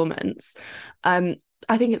car's performance. I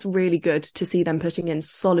think it's really good to see them putting in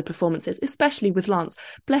solid performances, especially with Lance.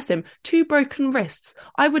 Bless him, 2 broken wrists.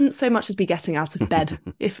 I wouldn't so much as be getting out of bed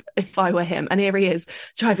if I were him. And here he is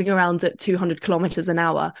driving around at 200 kilometers an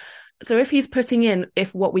hour. So if he's putting in,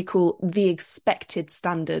 what we call the expected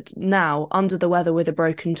standard now, under the weather with a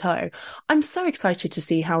broken toe, I'm so excited to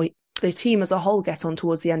see how the team as a whole get on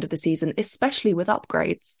towards the end of the season, especially with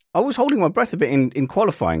upgrades. I was holding my breath a bit in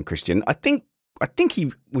qualifying, Christian. I think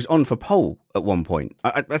he was on for pole at one point.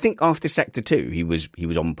 I think after Sector 2, he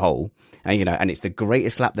was on pole, and it's the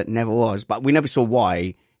greatest lap that never was. But we never saw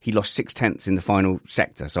why he lost 0.6 in the final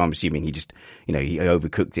sector. So I'm assuming he just, he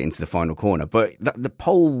overcooked it into the final corner. But the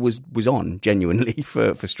pole was on genuinely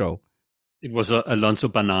for Stroll. It was Alonso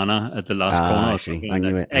banana at the last corner. I see. I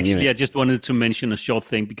knew it. I just wanted to mention a short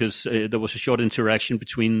thing, because there was a short interaction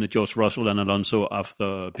between George Russell and Alonso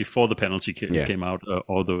before the penalty came out,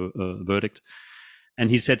 or the verdict. And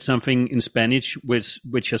he said something in Spanish,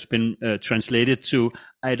 which has been translated to,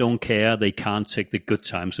 "I don't care, they can't take the good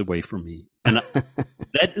times away from me." And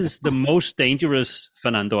that is the most dangerous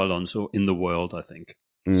Fernando Alonso in the world, I think,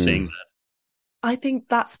 saying that. I think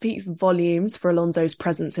that speaks volumes for Alonso's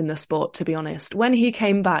presence in the sport, to be honest. When he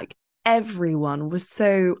came back, everyone was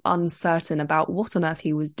so uncertain about what on earth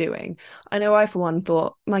he was doing. I know I, for one,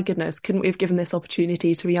 thought, my goodness, couldn't we have given this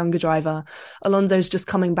opportunity to a younger driver? Alonso's just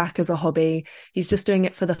coming back as a hobby. He's just doing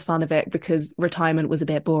it for the fun of it because retirement was a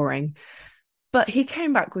bit boring. But he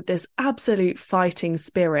came back with this absolute fighting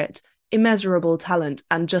spirit, immeasurable talent,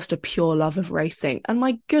 and just a pure love of racing. And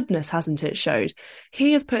my goodness, hasn't it showed?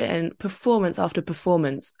 He has put in performance after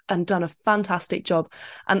performance and done a fantastic job.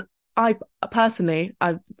 And I personally,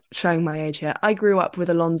 I'm showing my age here, I grew up with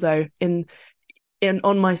Alonso in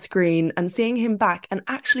on my screen, and seeing him back and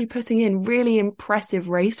actually putting in really impressive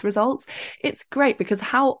race results. It's great because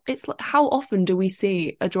how often do we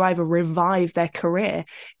see a driver revive their career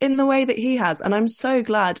in the way that he has? And I'm so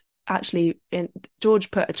glad, actually, George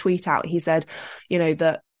put a tweet out. He said,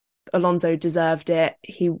 that Alonso deserved it.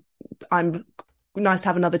 I'm nice to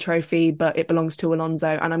have another trophy, but it belongs to Alonso.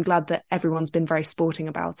 And I'm glad that everyone's been very sporting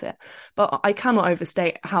about it. But I cannot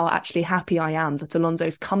overstate how actually happy I am that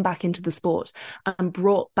Alonso's come back into the sport and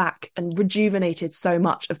brought back and rejuvenated so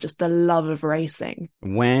much of just the love of racing.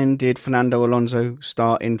 When did Fernando Alonso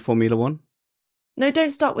start in Formula One? No, don't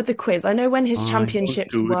start with the quiz. I know when his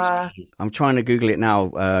championships were. I'm trying to Google it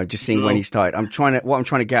now, just seeing when he started. What I'm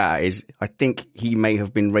trying to get at is, I think he may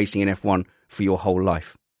have been racing in F1 for your whole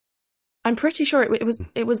life. I'm pretty sure it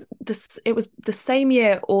was the same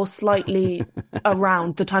year or slightly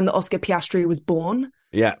around the time that Oscar Piastri was born.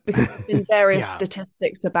 Yeah, because there's been various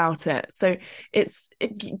statistics about it. So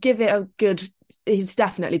give it a good. He's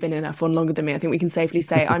definitely been in F1 longer than me. I think we can safely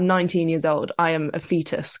say I'm 19 years old. I am a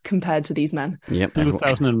fetus compared to these men. Yep,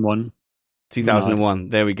 2001. 2001.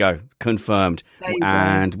 There we go. Confirmed.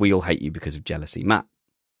 And we all hate you because of jealousy, Matt.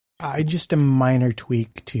 Just a minor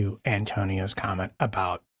tweak to Antonio's comment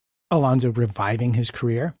about Alonso reviving his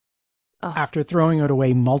career after throwing it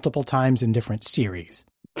away multiple times in different series.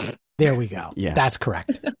 There we go. Yeah. That's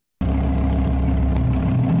correct.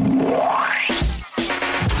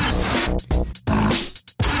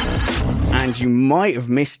 And you might have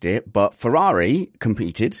missed it, but Ferrari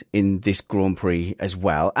competed in this Grand Prix as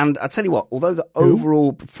well. And I'll tell you what, although the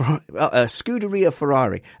overall Scuderia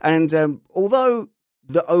Ferrari, and although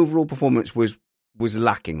the overall performance was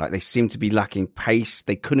lacking, like they seemed to be lacking pace,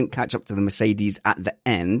 they couldn't catch up to the Mercedes at the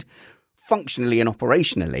end. Functionally and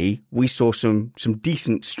operationally, we saw some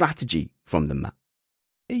decent strategy from them, Matt.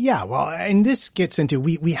 Yeah, well, and this gets into,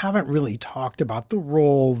 we haven't really talked about the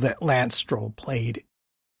role that Lance Stroll played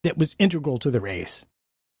that was integral to the race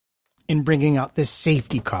in bringing out this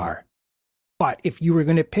safety car. But if you were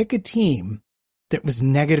going to pick a team that was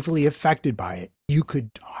negatively affected by it, you could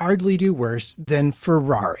hardly do worse than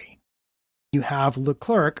Ferrari. You have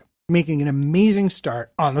Leclerc making an amazing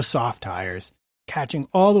start on the soft tires, catching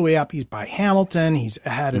all the way up. He's by Hamilton. He's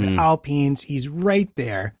ahead of the Alpines. He's right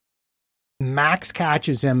there. Max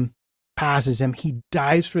catches him, passes him. He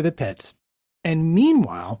dives for the pits. And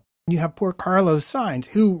meanwhile, you have poor Carlos Sainz,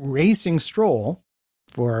 who racing Stroll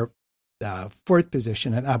for the fourth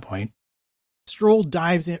position at that point. Stroll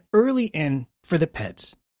dives in early in for the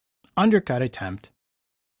pits, undercut attempt,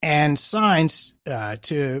 and Sainz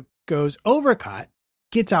goes overcut,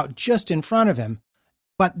 gets out just in front of him.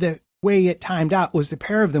 But the way it timed out was the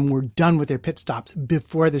pair of them were done with their pit stops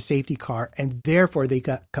before the safety car, and therefore they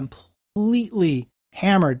got completely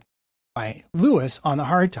hammered by Lewis on the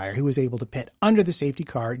hard tire, who was able to pit under the safety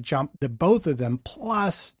car, jump the both of them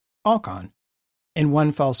plus Ocon in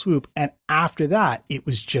one fell swoop. And after that, it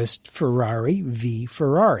was just Ferrari v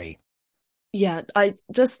Ferrari. Yeah,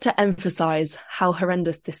 just to emphasize how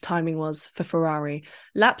horrendous this timing was for Ferrari.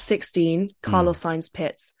 Lap 16, Carlos Sainz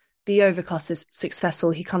pits. The overcut is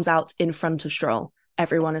successful. He comes out in front of Stroll.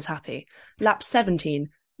 Everyone is happy. Lap 17,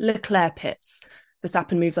 Leclerc pits.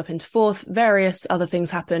 Verstappen moves up into fourth. Various other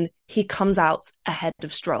things happen. He comes out ahead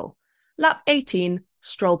of Stroll. Lap 18,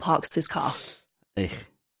 Stroll parks his car.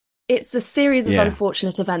 It's a series of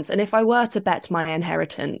unfortunate events. And if I were to bet my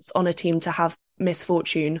inheritance on a team to have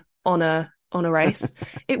misfortune on a race,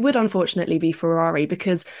 it would unfortunately be Ferrari,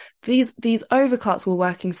 because these overcuts were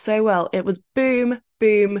working so well. It was boom,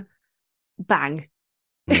 boom, bang.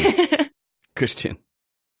 Christian.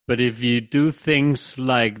 But if you do things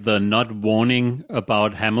like the not warning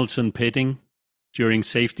about Hamilton pitting during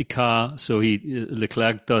safety car, so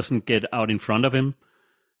Leclerc doesn't get out in front of him,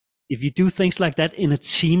 if you do things like that in a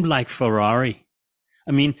team like Ferrari,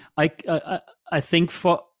 I mean, I think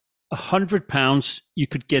for £100, you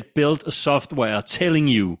could get built a software telling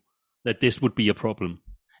you that this would be a problem.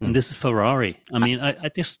 And this is Ferrari. I mean, I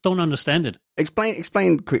just don't understand it.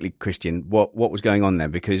 Explain quickly, Christian, what was going on there,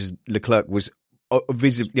 because Leclerc was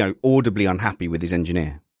audibly unhappy with his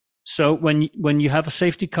engineer. So when you have a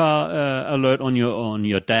safety car alert on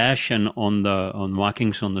your dash and on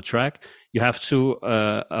markings on the track, you have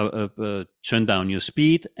to turn down your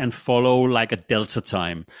speed and follow like a delta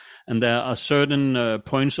time. And there are certain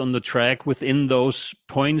points on the track. Within those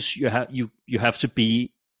points, you have to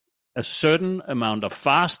be a certain amount of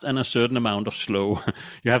fast and a certain amount of slow.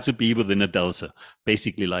 You have to be within a delta,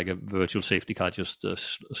 basically like a virtual safety car, just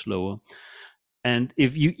slower. And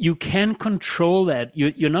if you can control that,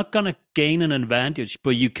 you're not going to gain an advantage,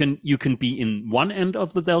 but you can be in one end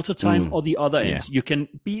of the delta time or the other end. You can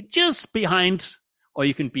be just behind, or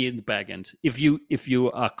you can be in the back end. If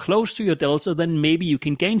you are close to your delta, then maybe you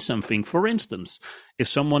can gain something. For instance, if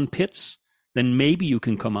someone pits, then maybe you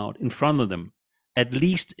can come out in front of them. At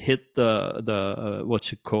least hit the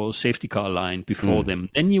what's it called, safety car line before them.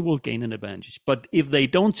 Then you will gain an advantage. But if they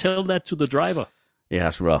don't tell that to the driver,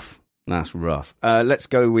 that's rough. That's rough. Let's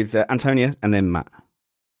go with Antonia and then Matt.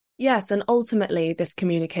 Yes, and ultimately this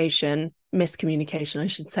miscommunication, I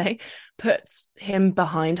should say, puts him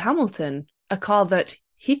behind Hamilton, a car that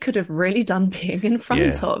he could have really done being in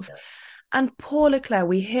front of. And poor Leclerc,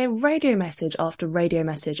 we hear radio message after radio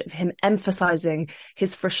message of him emphasizing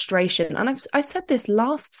his frustration. And I said this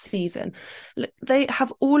last season. They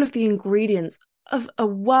have all of the ingredients of a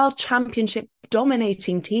world championship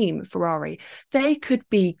dominating team, Ferrari. They could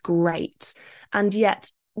be great. And yet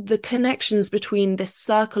the connections between this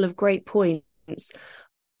circle of great points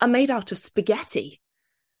are made out of spaghetti.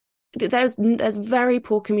 There's very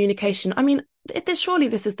poor communication. I mean, surely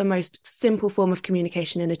this is the most simple form of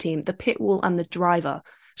communication in a team, the pit wall and the driver.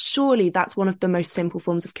 Surely that's one of the most simple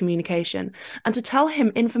forms of communication. And to tell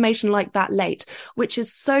him information like that late, which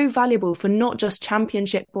is so valuable for not just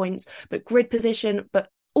championship points, but grid position, but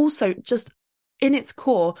also just in its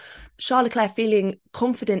core, Charles Leclerc feeling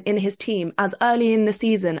confident in his team as early in the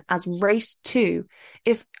season as race 2.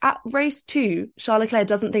 If at race 2, Charles Leclerc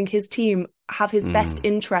doesn't think his team have his best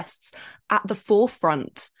interests at the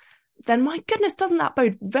forefront, then my goodness, doesn't that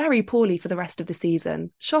bode very poorly for the rest of the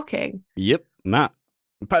season? Shocking. Yep, Matt.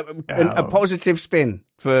 A positive spin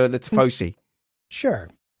for the Tifosi. Sure.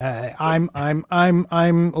 I'm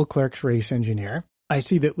Leclerc's race engineer. I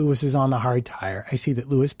see that Lewis is on the hard tire. I see that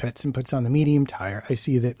Lewis pits and puts on the medium tire. I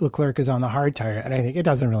see that Leclerc is on the hard tire, and I think it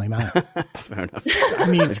doesn't really matter. Fair enough. I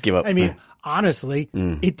mean, let's give up. I mean, honestly,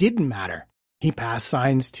 it didn't matter. He passed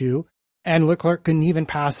Sainz too, and Leclerc couldn't even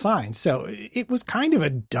pass Sainz. So it was kind of a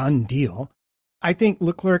done deal. I think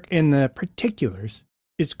Leclerc in the particulars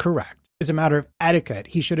is correct. As a matter of etiquette,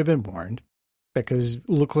 he should have been warned, because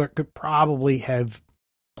Leclerc could probably have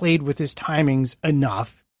played with his timings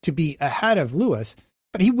enough to be ahead of Lewis,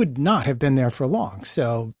 but he would not have been there for long.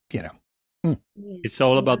 So, It's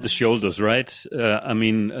all about the shoulders, right? I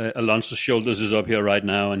mean, Alonso's shoulders is up here right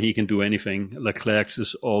now, and he can do anything. Leclerc's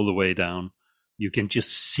is all the way down. You can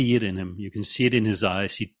just see it in him. You can see it in his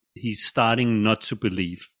eyes. He's starting not to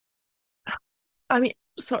believe. I mean,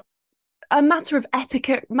 sorry. A matter of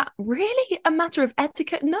etiquette? Really? A matter of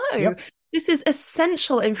etiquette? No. Yep. This is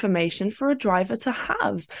essential information for a driver to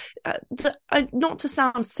have. Not to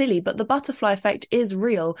sound silly, but the butterfly effect is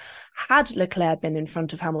real. Had Leclerc been in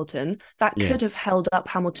front of Hamilton, that could have held up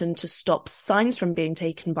Hamilton to stop Sainz from being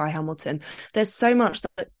taken by Hamilton. There's so much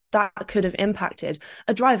that could have impacted.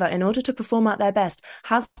 A driver, in order to perform at their best,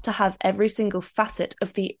 has to have every single facet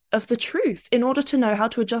of the truth in order to know how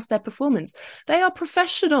to adjust their performance. They are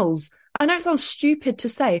professionals. I know it sounds stupid to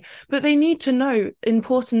say, but they need to know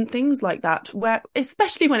important things like that, where,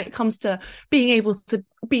 especially when it comes to being able to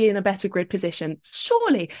be in a better grid position.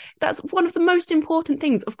 Surely that's one of the most important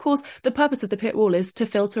things. Of course, the purpose of the pit wall is to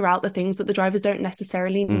filter out the things that the drivers don't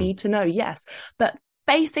necessarily need to know. Yes, but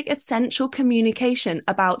basic essential communication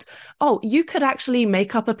about, you could actually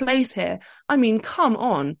make up a place here. I mean, come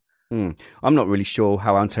on. I'm not really sure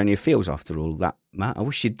how Antonia feels after all that, Matt. I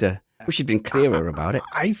wish she'd been clearer about it.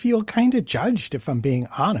 I feel kind of judged, if I'm being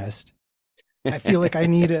honest. I feel like I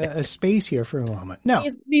need a space here for a moment. No.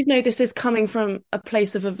 Please know this is coming from a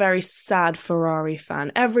place of a very sad Ferrari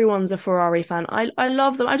fan. Everyone's a Ferrari fan. I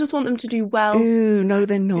love them. I just want them to do well. Ooh, no,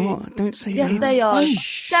 they're not. Don't say that. Yes, they are.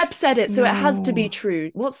 Seb said it, so it has to be true.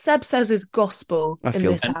 What Seb says is gospel in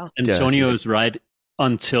this house. And Antonio is right.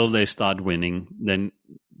 Until they start winning, then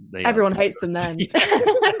everyone hates them then.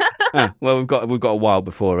 Well, we've got a while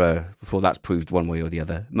before that's proved one way or the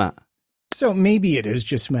other. Matt. So maybe it is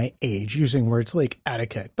just my age using words like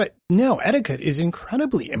etiquette, but no, etiquette is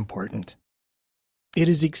incredibly important. It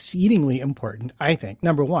is exceedingly important, I think,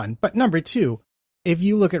 number one. But number two, if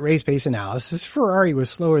you look at race pace analysis, Ferrari was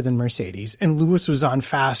slower than Mercedes and Lewis was on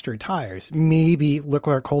faster tires. Maybe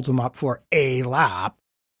Leclerc holds him up for a lap,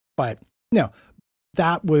 but no,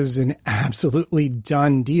 that was an absolutely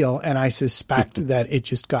done deal. And I suspect that it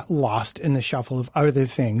just got lost in the shuffle of other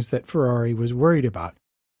things that Ferrari was worried about.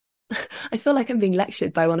 I feel like I'm being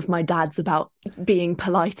lectured by one of my dads about being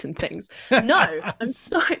polite and things. No, I'm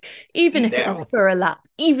sorry. Even if it was for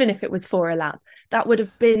a lap, that would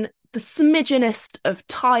have been the smidgenest of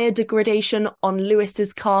tyre degradation on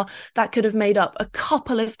Lewis's car. That could have made up a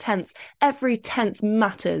couple of tenths. Every tenth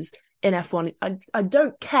matters in F1. I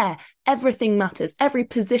don't care. Everything matters. Every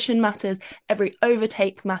position matters. Every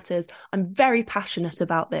overtake matters. I'm very passionate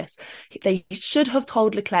about this. They should have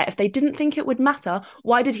told Leclerc. If they didn't think it would matter,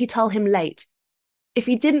 why did he tell him late? If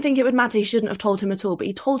he didn't think it would matter, he shouldn't have told him at all, but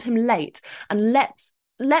he told him late and let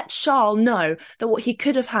Charles know that what he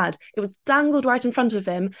could have had, it was dangled right in front of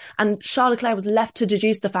him, and Charles Leclerc was left to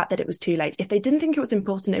deduce the fact that it was too late. If they didn't think it was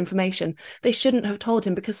important information, they shouldn't have told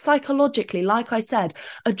him, because psychologically, like I said,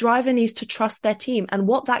 a driver needs to trust their team. And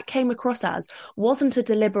what that came across as wasn't a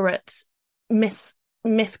deliberate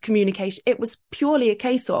miscommunication. It was purely a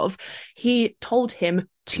case of he told him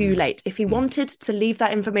too late. If he wanted to leave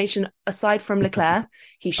that information aside from Leclerc,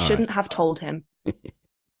 he shouldn't have told him.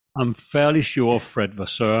 I'm fairly sure Fred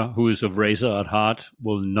Vasseur, who is a racer at heart,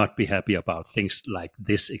 will not be happy about things like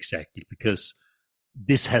this exactly, because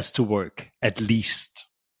this has to work, at least.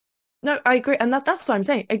 No, I agree. And that's what I'm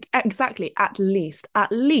saying. Exactly. At least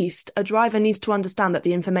a driver needs to understand that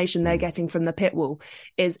the information they're getting from the pit wall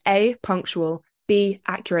is A, punctual, B,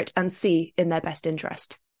 accurate, and C, in their best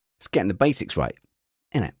interest. It's getting the basics right,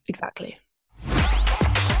 isn't it? Exactly.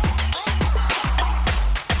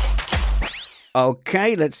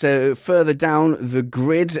 Okay, let's further down the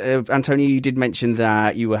grid. Antonio, you did mention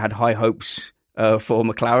that you had high hopes for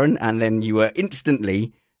McLaren, and then you were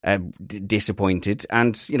instantly disappointed.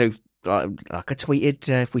 And, you know, like I tweeted,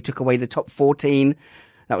 if we took away the top 14,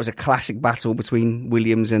 that was a classic battle between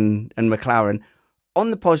Williams and McLaren. On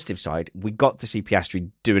the positive side, we got to see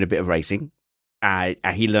Piastri doing a bit of racing.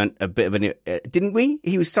 He learned a bit of didn't we?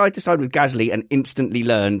 He was side to side with Gasly and instantly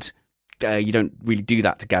learned you don't really do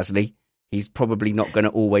that to Gasly. He's probably not going to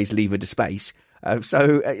always leave it to space.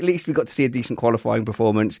 So at least we got to see a decent qualifying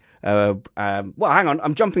performance. Well, hang on.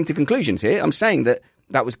 I'm jumping to conclusions here. I'm saying that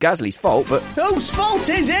was Gasly's fault, but whose fault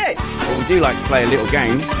is it? Well, we do like to play a little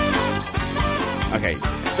game. Okay,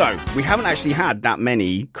 so we haven't actually had that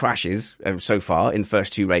many crashes so far in the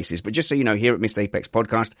first two races. But just so you know, here at Missed Apex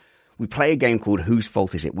Podcast, we play a game called Whose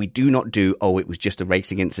Fault Is It? We do not do, it was just a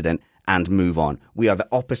racing incident and move on. We are the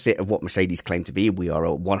opposite of what Mercedes claim to be. We are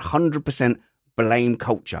a 100% blame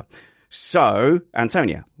culture. So,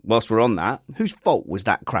 Antonia, whilst we're on that, whose fault was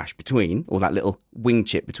that crash between, or that little wing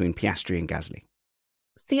chip between Piastri and Gasly?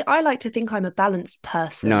 See, I like to think I'm a balanced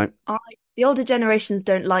person. No. The older generations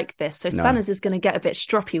don't like this, so Spanners is going to get a bit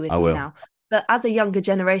stroppy with me now. But as a younger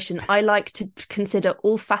generation, I like to consider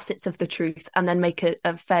all facets of the truth and then make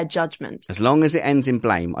a fair judgment. As long as it ends in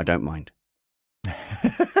blame, I don't mind.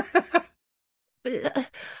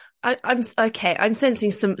 I'm okay. I'm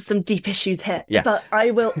sensing some deep issues here. Yeah. But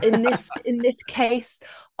I will in this case,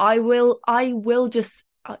 I will just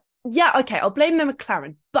okay. I'll blame the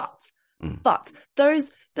McLaren, but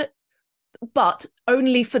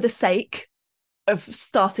only for the sake of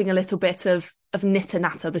starting a little bit of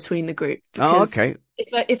nitter-natter between the group. Because okay.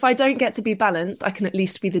 If I don't get to be balanced, I can at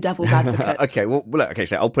least be the devil's advocate. Okay, well, look,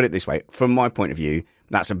 so I'll put it this way. From my point of view,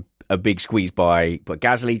 that's a big squeeze by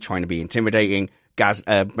Gasly trying to be intimidating.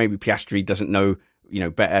 Maybe Piastri doesn't know,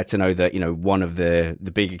 better to know that, one of the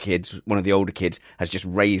bigger kids, one of the older kids has just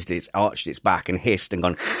arched its back and hissed and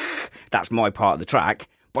gone, that's my part of the track.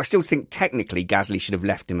 But I still think technically Gasly should have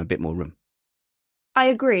left him a bit more room. I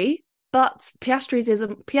agree. But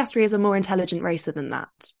Piastri is a more intelligent racer than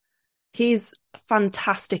that. He's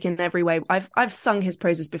fantastic in every way. I've sung his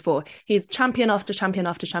praises before. He's champion after champion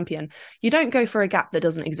after champion. You don't go for a gap that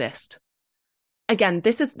doesn't exist. Again,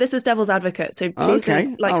 this is devil's advocate, so please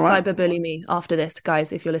don't cyberbully me after this,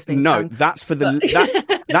 guys, if you're listening. No, that's for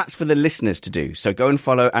that's for the listeners to do. So go and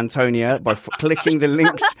follow Antonia by clicking the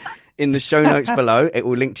links in the show notes below. It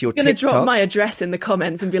will link to your I'm going to TikTok. drop my address in the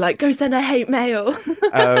comments and be like, go send a hate mail.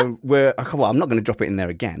 I'm not going to drop it in there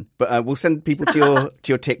again, but we'll send people to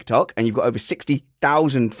your TikTok, and you've got over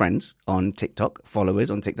 60,000 friends on TikTok, followers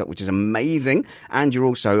on TikTok, which is amazing. And you're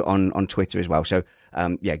also on Twitter as well. So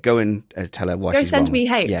go and tell her why she's wrong. Go send me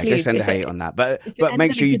hate, yeah, please. Go send her hate on that. But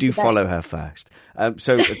make sure you do follow her first.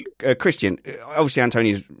 Christian, obviously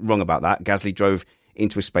Antonia's wrong about that. Gasly drove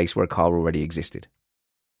into a space where a car already existed.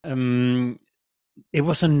 It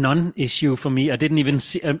was a non-issue for me. I didn't even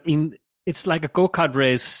see. I mean, it's like a go-kart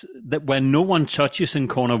race where no one touches in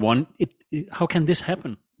corner one. How can this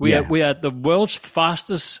happen? We are at the world's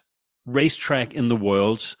fastest racetrack in the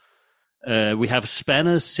world. We have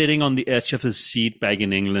Spanners sitting on the edge of his seat back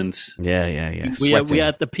in England. Yeah. We are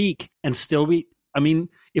at the peak, and still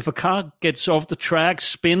if a car gets off the track,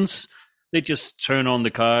 spins, they just turn on the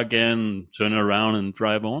car again, turn around, and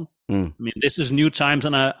drive on. I mean, this is new times,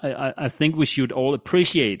 and I think we should all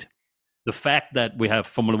appreciate the fact that we have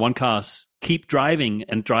Formula One cars keep driving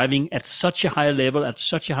at such a high level, at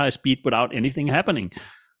such a high speed without anything happening.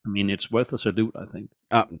 I mean, it's worth a salute, I think.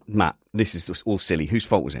 Matt, this is all silly. Whose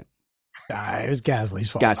fault was it? It was Gasly's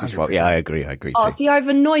fault. Gasly's fault. Yeah, I agree. Oh, too. see, I've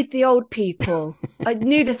annoyed the old people. I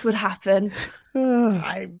knew this would happen.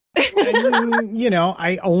 I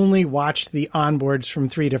only watched the onboards from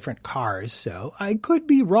 3 different cars, so I could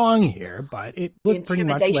be wrong here, but it looked pretty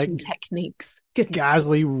much like techniques. Goodness.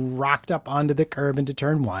 Gasly rocked up onto the curb into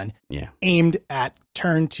turn 1, yeah, aimed at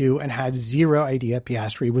turn 2, and had zero idea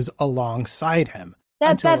Piastri was alongside him.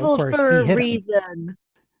 They're beveled for a reason.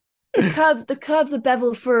 The curbs are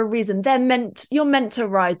beveled for a reason. You're meant to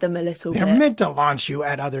ride them a little bit. They're meant to launch you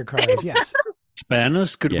at other cars, yes.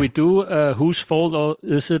 Spanners, could we do whose fault or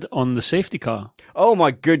is it on the safety car? Oh my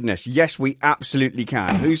goodness, yes, we absolutely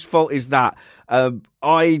can. Whose fault is that? I'm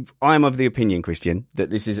of the opinion, Christian, that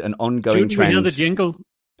this is an ongoing Should trend. we hear the jingle?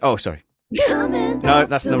 Oh, sorry. No,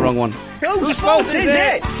 that's the wrong one. Whose fault is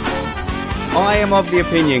it? I am of the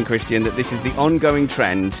opinion, Christian, that this is the ongoing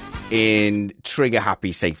trend in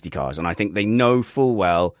trigger-happy safety cars, and I think they know full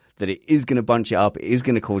well that it is going to bunch it up. It is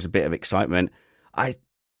going to cause a bit of excitement.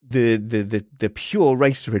 The pure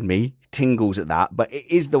racer in me tingles at that, but it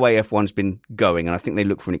is the way F1's been going, and I think they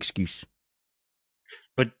look for an excuse.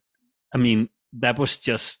 But I mean, that was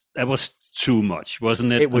too much,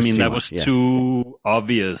 wasn't it? It was that was too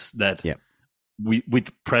obvious that we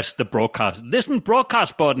pressed the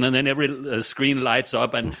broadcast button, and then every screen lights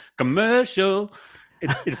up and commercial.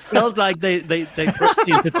 It felt like they pressed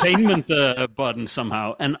the entertainment button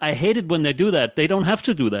somehow, and I hate it when they do that. They don't have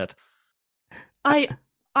to do that. I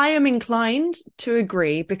am inclined to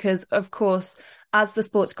agree because, of course, as the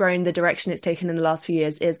sport's grown, the direction it's taken in the last few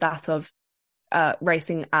years is that of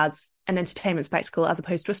racing as an entertainment spectacle as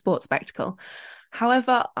opposed to a sports spectacle.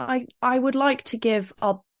 However, I would like to give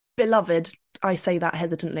our beloved, I say that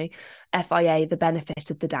hesitantly, FIA the benefit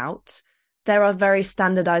of the doubt. There are very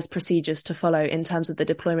standardized procedures to follow in terms of the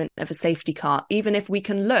deployment of a safety car. Even if we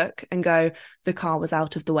can look and go, the car was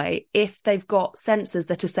out of the way, if they've got sensors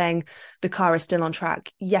that are saying the car is still on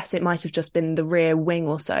track, yes, it might have just been the rear wing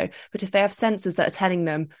or so. But if they have sensors that are telling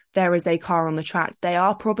them there is a car on the track, they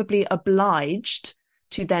are probably obliged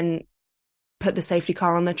to then put the safety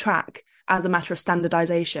car on the track as a matter of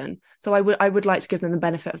standardization. So I would like to give them the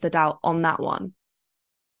benefit of the doubt on that one.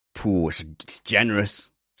 Ooh, it's generous.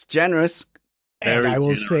 It's generous. And I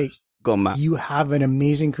will say, Go on, Matt. You have an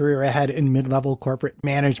amazing career ahead in mid-level corporate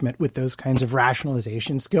management with those kinds of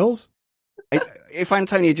rationalization skills. If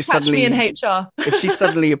Antonia just Catch suddenly me in HR. if she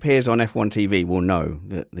suddenly appears on F1 TV, we'll know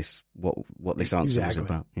that what this answer was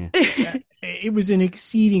about. Yeah. It was an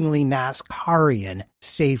exceedingly NASCARian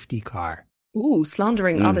safety car. Ooh,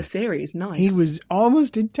 slandering other series. Nice. He was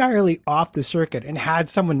almost entirely off the circuit, and had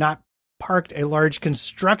someone not parked a large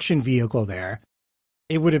construction vehicle there,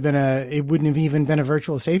 it wouldn't have even been a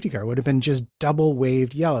virtual safety car. It would have been just double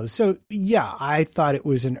waved yellow. So yeah, I thought it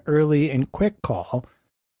was an early and quick call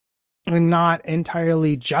and not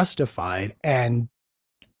entirely justified, and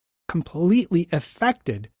completely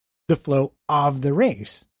affected the flow of the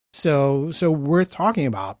race. So worth talking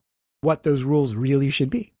about what those rules really should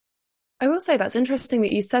be. I will say that's interesting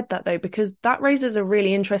that you said that, though, because that raises a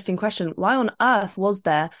really interesting question. Why on earth was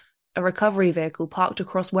there a recovery vehicle parked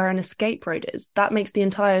across where an escape road is? That makes the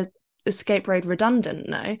entire escape road redundant,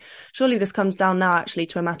 no? Surely this comes down now actually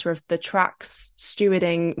to a matter of the track's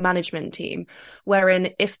stewarding management team,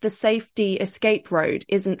 wherein if the safety escape road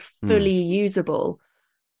isn't fully usable,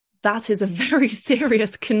 that is a very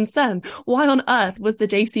serious concern. Why on earth was the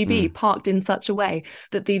JCB parked in such a way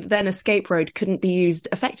that the then escape road couldn't be used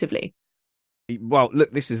effectively? Well,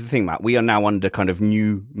 look, this is the thing, Matt. We are now under kind of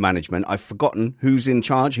new management. I've forgotten who's in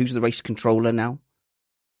charge. Who's the race controller now?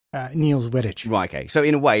 Niels Wittich. Right, okay. So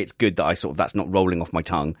in a way, it's good that that's not rolling off my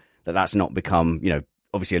tongue, that's not become,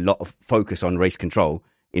 obviously a lot of focus on race control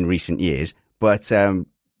in recent years. But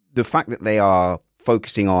the fact that they are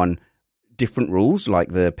focusing on different rules, like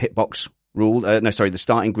the pit box rule, the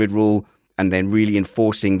starting grid rule, and then really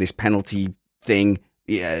enforcing this penalty thing,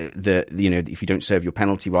 if you don't serve your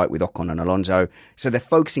penalty right with Ocon and Alonso. So they're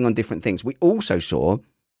focusing on different things. We also saw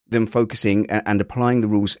them focusing and applying the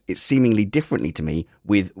rules seemingly differently to me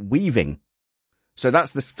with weaving. So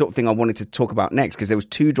that's the sort of thing I wanted to talk about next, because there was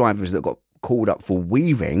 2 drivers that got called up for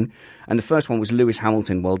weaving, and the first one was Lewis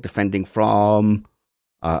Hamilton while defending from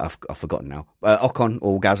I've forgotten now, Ocon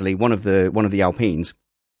or Gasly, one of the Alpines.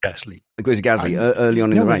 Gasly. It was Gasly early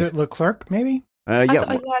on in the race. Was it Leclerc maybe? I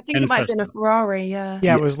think it might have been a Ferrari. Yeah,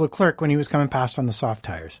 it was Leclerc when he was coming past on the soft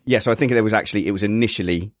tires. Yeah, so I think it was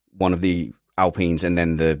initially one of the Alpines, and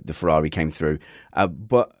then the Ferrari came through.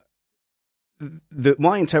 But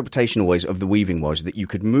my interpretation always of the weaving was that you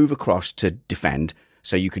could move across to defend,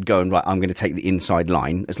 so you could go and I'm going to take the inside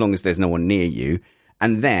line as long as there's no one near you,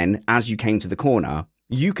 and then as you came to the corner,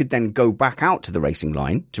 you could then go back out to the racing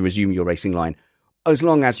line to resume your racing line, as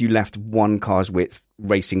long as you left one car's width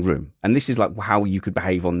racing room. And this is like how you could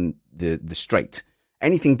behave on the straight.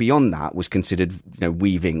 Anything beyond that was considered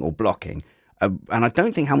weaving or blocking. And I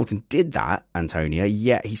don't think Hamilton did that, Antonia,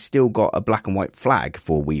 yet he's still got a black and white flag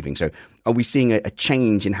for weaving. So are we seeing a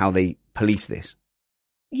change in how they police this?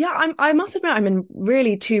 Yeah, I must admit I'm in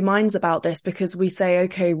really 2 minds about this, because we say,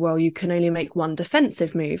 okay, well, you can only make one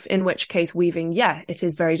defensive move, in which case weaving, it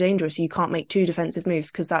is very dangerous. You can't make 2 defensive moves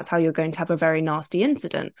because that's how you're going to have a very nasty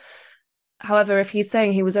incident. However, if he's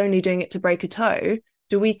saying he was only doing it to break a toe,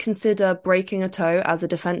 do we consider breaking a toe as a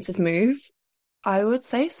defensive move? I would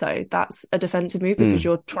say so. That's a defensive move because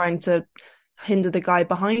you're trying to hinder the guy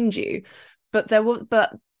behind you. But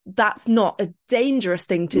that's not a dangerous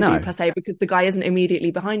thing to do per se, because the guy isn't immediately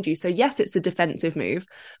behind you. So yes, it's a defensive move,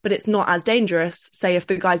 but it's not as dangerous, say, if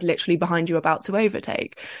the guy's literally behind you about to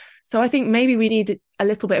overtake. So I think maybe we need a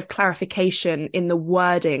little bit of clarification in the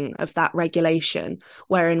wording of that regulation,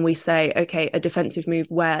 wherein we say, okay, a defensive move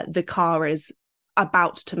where the car is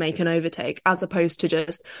about to make an overtake, as opposed to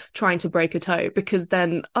just trying to break a toe, because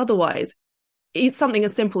then otherwise it's something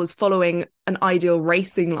as simple as following an ideal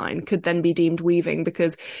racing line could then be deemed weaving,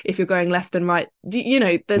 because if you're going left and right,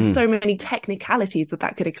 there's so many technicalities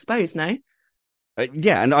that could expose, no?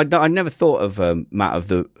 And I never thought of, Matt, of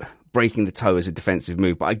the breaking the toe as a defensive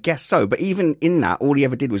move, but I guess so. But even in that, all he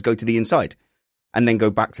ever did was go to the inside and then go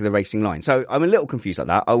back to the racing line. So I'm a little confused like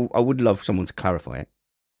that. I would love someone to clarify it.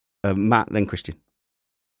 Matt, then Christian.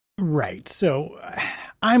 Right. So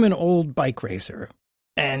I'm an old bike racer,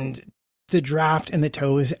 and the draft and the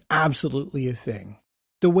toe is absolutely a thing.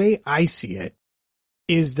 The way I see it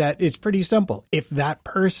is that it's pretty simple. If that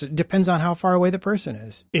person, depends on how far away the person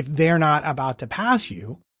is. If they're not about to pass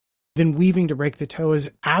you, then weaving to break the toe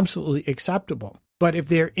is absolutely acceptable. But if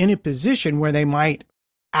they're in a position where they might,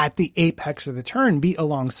 at the apex of the turn, be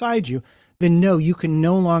alongside you, then no, you can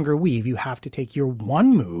no longer weave. You have to take your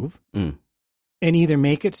one move and either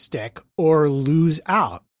make it stick or lose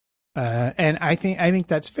out. And I think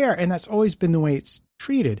that's fair. And that's always been the way it's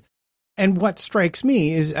treated. And what strikes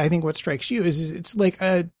me is, I think what strikes you is it's like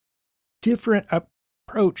a different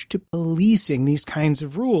approach to policing these kinds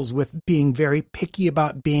of rules, with being very picky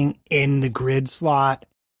about being in the grid slot,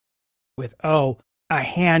 with, a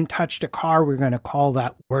hand touched a car, we're going to call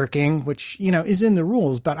that working, which, is in the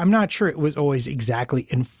rules, but I'm not sure it was always exactly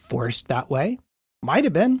enforced that way. Might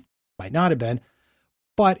have been, might not have been.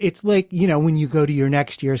 But it's like, when you go to your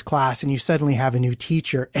next year's class and you suddenly have a new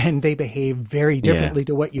teacher and they behave very differently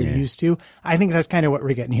to what you're used to. I think that's kind of what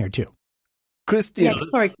we're getting here too. Christian. Yeah,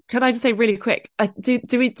 sorry, can I just say really quick, do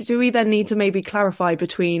we then need to maybe clarify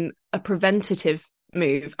between a preventative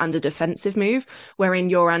move and a defensive move, wherein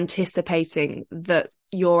you're anticipating that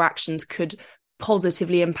your actions could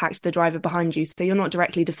positively impact the driver behind you, so you're not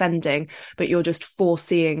directly defending, but you're just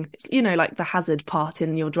foreseeing, like the hazard part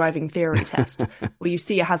in your driving theory test, where you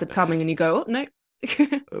see a hazard coming and you go, oh no.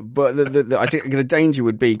 But I think the danger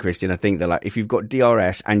would be, Christian, I think that, like, if you've got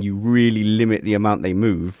DRS and you really limit the amount they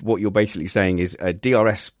move, what you're basically saying is a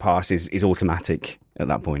DRS pass is automatic at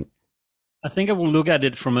that point. I think I will look at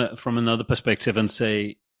it from another perspective and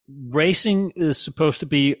say racing is supposed to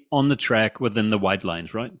be on the track within the white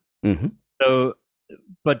lines, right? Mm-hmm. So,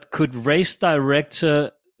 but could race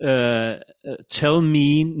director tell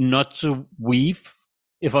me not to weave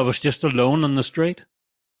if I was just alone on the straight?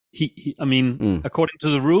 According to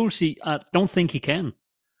the rules, I don't think he can.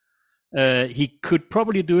 He could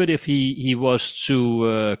probably do it if he was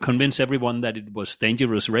to convince everyone that it was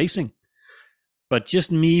dangerous racing. But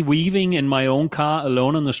just me weaving in my own car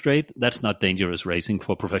alone on the straight, that's not dangerous racing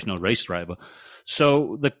for a professional race driver.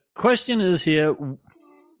 So the question is here,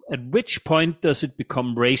 at which point does it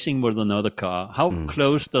become racing with another car? How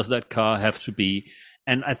close does that car have to be?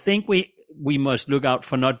 And I think we must look out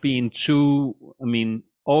for not being too,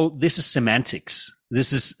 this is semantics.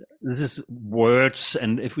 This is words.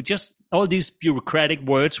 And if we just, all these bureaucratic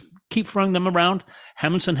words, keep throwing them around.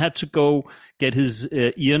 Hamilton had to go get his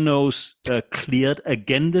ear nose cleared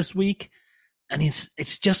again this week. And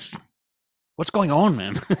it's just, what's going on,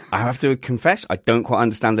 man? I have to confess, I don't quite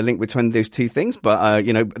understand the link between those two things, but,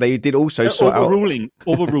 they did also sort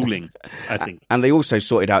overruling, I think. And they also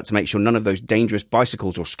sorted out to make sure none of those dangerous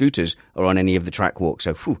bicycles or scooters are on any of the track walks.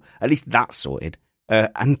 So, at least that's sorted.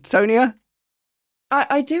 Antonia?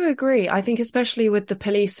 I do agree. I think especially with the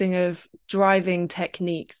policing of driving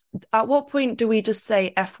techniques, at what point do we just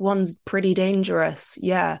say F1's pretty dangerous?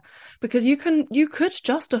 Yeah, because you could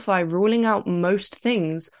justify ruling out most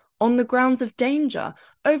things on the grounds of danger.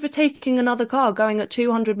 Overtaking another car going at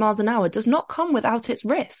 200 miles an hour does not come without its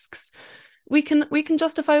risks. We can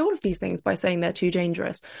justify all of these things by saying they're too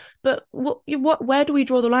dangerous. But where do we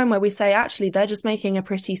draw the line where we say, actually, they're just making a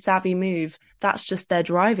pretty savvy move. That's just their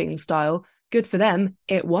driving style. Good for them.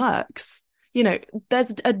 It works.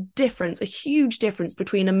 There's a huge difference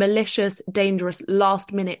between a malicious, dangerous,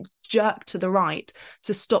 last-minute jerk to the right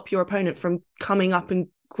to stop your opponent from coming up and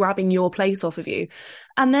grabbing your place off of you,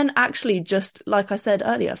 and then actually just, like I said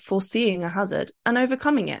earlier, foreseeing a hazard and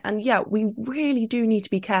overcoming it. And yeah, we really do need to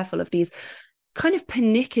be careful of these kind of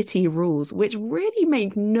pernickety rules, which really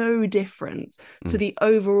make no difference to the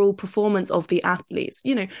overall performance of the athletes.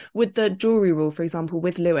 With the jewelry rule, for example,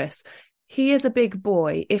 with Lewis, he is a big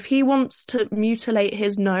boy. If he wants to mutilate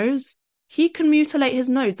his nose, he can mutilate his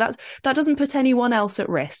nose. That doesn't put anyone else at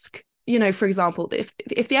risk. For example, if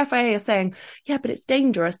the FIA are saying, yeah, but it's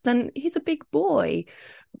dangerous, then he's a big boy.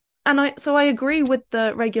 And I agree with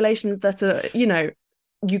the regulations that are,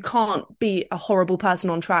 you can't be a horrible person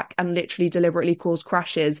on track and literally deliberately cause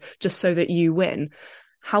crashes just so that you win.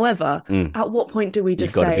 However, at what point do we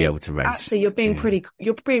just You've got say, to be able to race. Actually, you're being pretty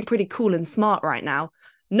cool and smart right now.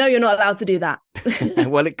 No, you're not allowed to do that.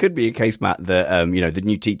 Well, it could be a case, Matt, that, the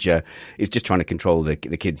new teacher is just trying to control the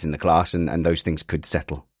kids in the class, and those things could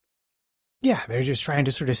settle. Yeah, they're just trying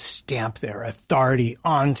to sort of stamp their authority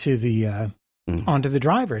onto the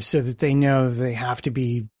drivers so that they know they have to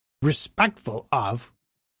be respectful of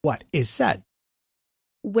what is said.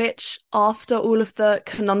 Which, after all of the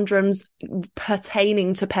conundrums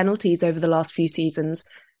pertaining to penalties over the last few seasons,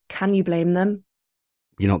 can you blame them?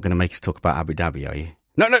 You're not going to make us talk about Abu Dhabi, are you?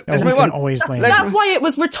 No, let's move on. Always blame That's why it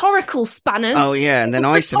was rhetorical, Spanners. Oh, yeah, and then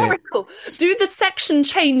I said rhetorical. Do the section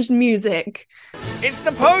change music. It's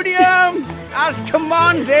the podium, as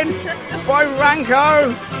commanded by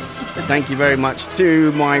Ranko. Thank you very much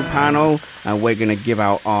to my panel. We're going to give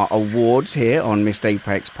out our awards here on Missed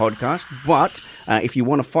Apex podcast. But if you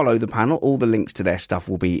want to follow the panel, all the links to their stuff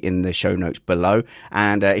will be in the show notes below.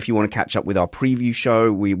 And if you want to catch up with our preview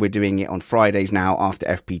show, we're doing it on Fridays now after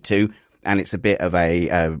FP2. And it's a bit of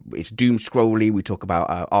it's doom scrolly. We talk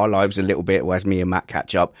about our lives a little bit as me and Matt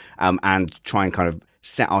catch up and try and kind of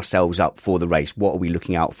set ourselves up for the race. What are we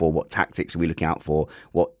looking out for? What tactics are we looking out for?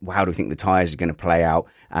 How do we think the tyres are going to play out?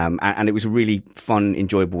 And it was a really fun,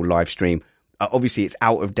 enjoyable live stream. Obviously, it's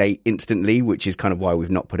out of date instantly, which is kind of why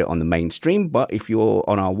we've not put it on the main stream. But if you're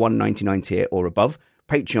on our $1.99 tier or above,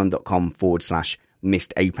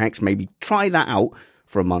 patreon.com/Missed Apex, maybe try that out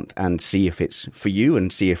for a month and see if it's for you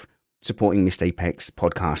and see if supporting Missed Apex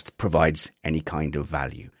podcast provides any kind of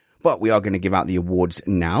value. But we are going to give out the awards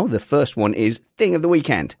now. The first one is Thing of the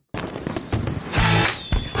Weekend.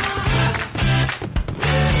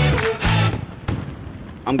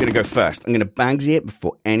 I'm going to go first. I'm going to Bagsy it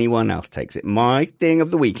before anyone else takes it. My Thing of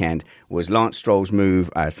the Weekend was Lance Stroll's move.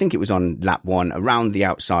 I think it was on lap 1 around the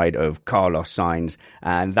outside of Carlos Sainz.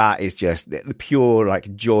 And that is just the pure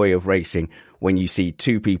joy of racing when you see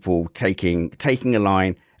two people taking a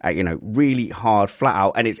line, really hard, flat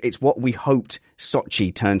out. And it's what we hoped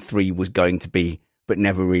Sochi Turn 3 was going to be, but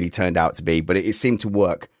never really turned out to be. But it seemed to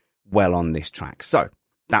work well on this track. So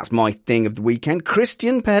that's my Thing of the Weekend.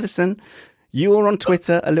 Christian Pedersen, you are on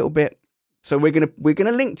Twitter a little bit. So we're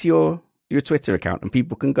gonna link to your Twitter account and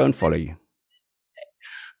people can go and follow you.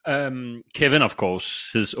 Kevin, of course,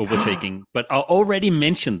 his overtaking, but I already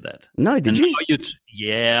mentioned that. No, did you?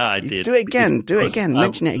 Yeah, I did. Do it again.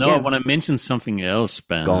 Mention it again. No, I want to mention something else,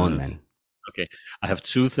 Ben. Go on then. Okay, I have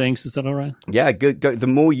two things. Is that all right? Yeah, good. Go. The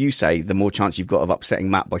more you say, the more chance you've got of upsetting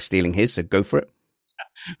Matt by stealing his. So go for it.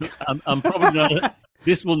 I'm probably not.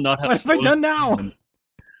 This will not have. What have I done now?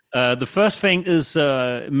 The first thing is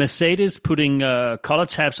Mercedes putting color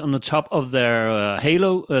tabs on the top of their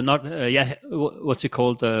halo. What's it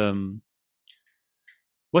called?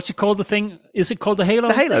 What's it called? The thing? Is it called the halo?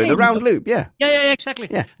 The halo, the round loop. Yeah. Yeah, exactly.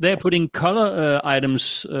 Yeah. They're putting color items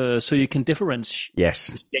so you can differentiate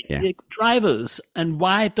Yes. Yeah. drivers. And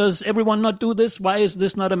why does everyone not do this? Why is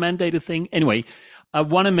this not a mandated thing? Anyway, I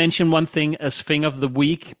want to mention one thing as thing of the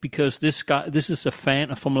week, because this is a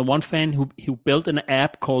Formula One fan who built an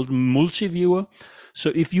app called Multiviewer. So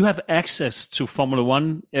if you have access to Formula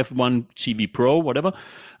One, F1 TV Pro, whatever,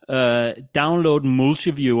 download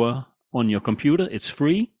Multiviewer on your computer. It's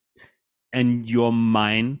free, and your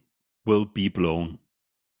mind will be blown.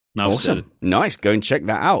 Now, awesome. Nice. Go and check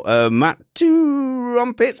that out. Matt Two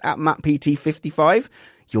Rumpets at MattPT55.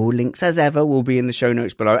 Your links, as ever, will be in the show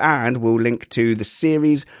notes below, and we'll link to the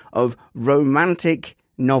series of romantic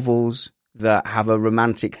novels that have a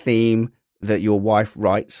romantic theme that your wife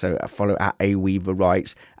writes. So follow at A Weaver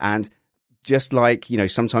Writes. And just like,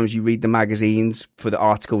 sometimes you read the magazines for the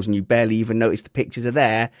articles and you barely even notice the pictures are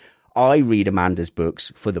there, I read Amanda's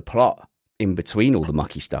books for the plot in between all the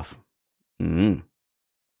mucky stuff. Mm.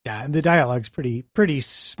 Yeah, and the dialogue's pretty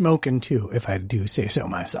smoking too, if I do say so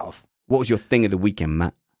myself. What was your thing of the weekend,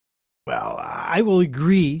 Matt? Well, I will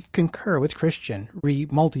concur with Christian,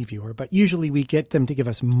 Multiviewer, but usually we get them to give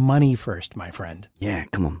us money first, my friend. Yeah,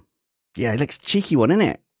 come on. Yeah, it looks cheeky one, isn't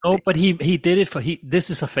it? Oh, but he did it this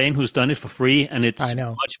is a fan who's done it for free, and it's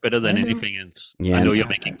much better than anything else. Yeah, I know you're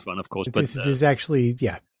making fun, of course, but this is actually,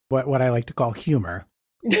 what I like to call humor.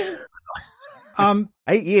 8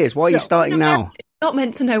 years. Why are you starting now? Not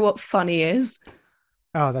meant to know what funny is.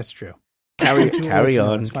 Oh, that's true. Carry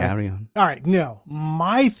on. All right, no.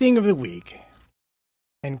 My thing of the week,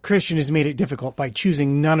 and Christian has made it difficult by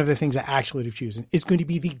choosing none of the things I actually would have chosen, is going to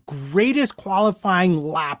be the greatest qualifying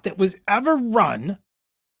lap that was ever run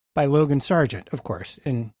by Logan Sargent, of course,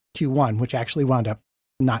 in Q1, which actually wound up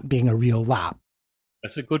not being a real lap.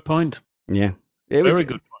 That's a good point. Yeah. It was very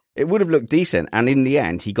good point. It would have looked decent, and in the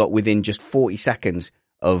end, he got within just 40 seconds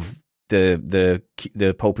of the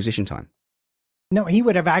pole position time. No, he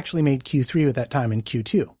would have actually made Q3 with that time in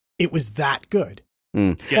Q2. It was that good.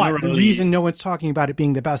 Mm. But the reason no one's talking about it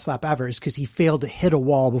being the best lap ever is because he failed to hit a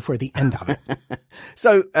wall before the end of it.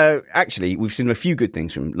 So, actually, we've seen a few good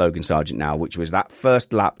things from Logan Sargent now, which was that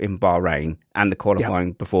first lap in Bahrain and the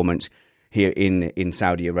qualifying performance here in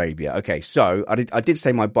Saudi Arabia. Okay, so I did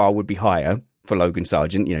say my bar would be higher for Logan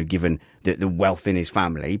Sargent, given the wealth in his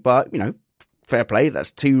family. But, fair play.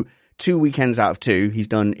 That's two weekends out of 2. He's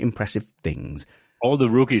done impressive things. All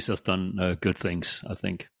the rookies have done good things, I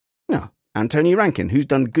think. Yeah. Antonio Rankin, who's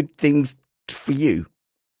done good things for you?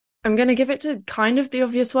 I'm going to give it to kind of the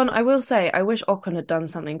obvious one. I will say, I wish Ocon had done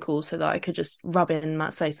something cool so that I could just rub in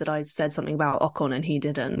Matt's face that I said something about Ocon and he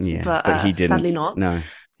didn't. Yeah, but he didn't. Sadly not. No,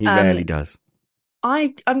 he rarely does.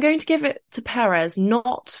 I'm going to give it to Perez,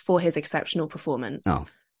 not for his exceptional performance,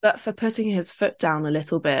 but for putting his foot down a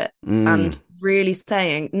little bit and really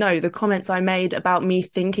saying, no, the comments I made about me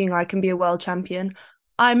thinking I can be a world champion,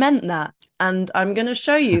 I meant that. And I'm going to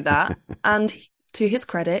show you that. And to his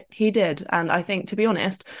credit, he did. And I think, to be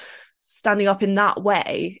honest, standing up in that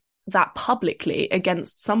way, that publicly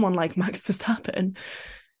against someone like Max Verstappen,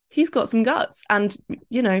 he's got some guts and,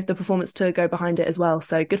 the performance to go behind it as well.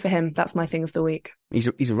 So good for him. That's my thing of the week. He's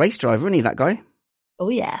a race driver, isn't he, that guy? Oh,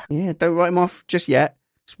 yeah. Yeah, don't write him off just yet.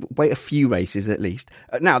 Just wait a few races at least.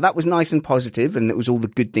 Now, that was nice and positive, and it was all the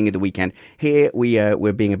good thing of the weekend. Here,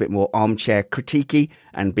 we're being a bit more armchair critiquey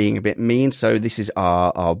and being a bit mean. So this is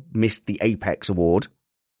our Missed the Apex award,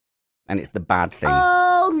 and it's the bad thing.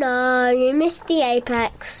 Oh, no, you missed the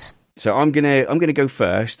Apex. So I'm gonna go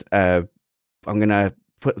first. I'm gonna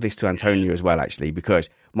put this to Antonio as well, actually,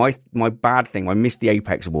 because my bad thing, my Missed the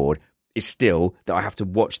Apex award, is still that I have to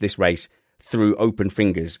watch this race through open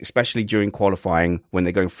fingers, especially during qualifying when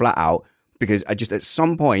they're going flat out, because I just, at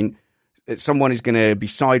some point, someone is going to be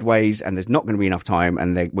sideways and there's not going to be enough time,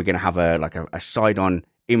 and we're going to have a side-on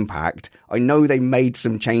impact. I know they made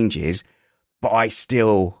some changes, but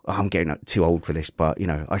I'm getting too old for this, but,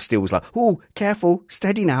 I still was like, oh, careful,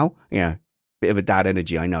 steady now. Bit of a dad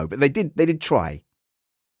energy, I know, but they did try.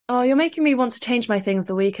 Oh, you're making me want to change my thing of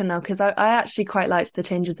the weekend now, because I actually quite liked the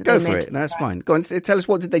changes that they made. Go for it. No, that's fine. Go on, tell us,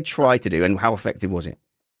 what did they try to do and how effective was it?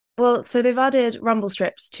 Well, so they've added rumble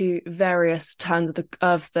strips to various turns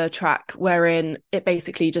of the track, wherein it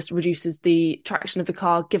basically just reduces the traction of the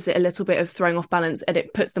car, gives it a little bit of throwing off balance, and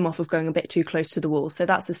it puts them off of going a bit too close to the wall. So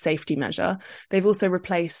that's a safety measure. They've also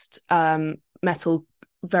replaced metal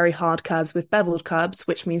very hard curbs with beveled curbs,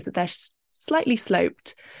 which means that they're slightly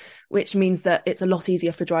sloped, which means that it's a lot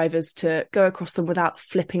easier for drivers to go across them without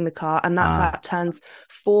flipping the car. And that's at turns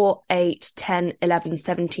 4, 8, 10, 11,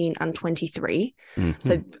 17, and 23. Mm-hmm.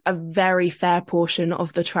 So a very fair portion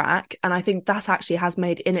of the track. And I think that actually has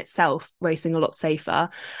made in itself racing a lot safer.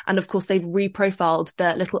 And of course, they've reprofiled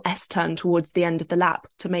the little S turn towards the end of the lap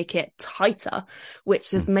to make it tighter,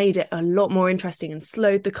 which has made it a lot more interesting and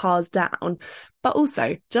slowed the cars down. But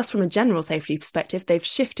also, just from a general safety perspective, they've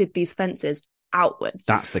shifted these fences outwards.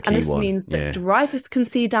 That's the key one. And this means that drivers can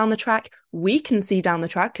see down the track. We can see down the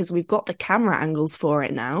track because we've got the camera angles for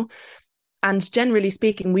it now. And generally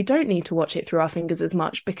speaking, we don't need to watch it through our fingers as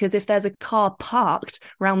much, because if there's a car parked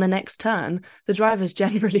around the next turn, the drivers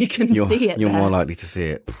generally can see it. You're there. more likely to see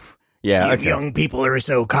it. Yeah, okay. Young people are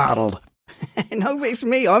so coddled. No, it's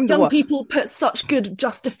me. I'm the Young one. people put such good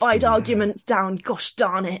justified arguments down. Gosh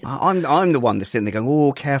darn it. I'm the one that's sitting there going,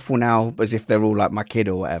 oh, careful now, as if they're all like my kid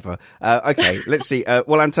or whatever. Okay, let's see.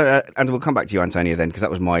 Well, and we'll come back to you, Antonio, then, because that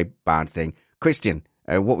was my bad thing. Christian,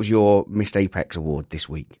 what was your Missed Apex award this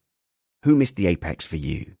week? Who missed the apex for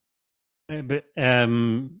you?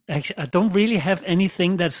 Actually, I don't really have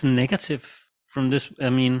anything that's negative from this. I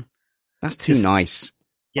mean, that's too nice.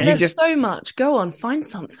 Yeah, there's so much. Go on, find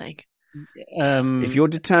something. If you're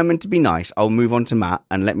determined to be nice, I'll move on to Matt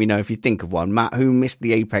and let me know if you think of one. Matt, who missed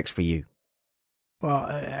the apex for you? Well,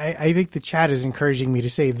 I think the chat is encouraging me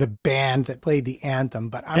to say the band that played the anthem,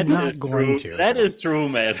 but I'm not going to. That is true,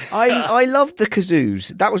 man. I loved the kazoos.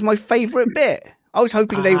 That was my favourite bit. I was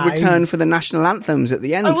hoping they'd return for the national anthems at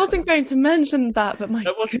the end. I wasn't going to mention that, but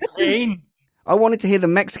that was goodness. I wanted to hear the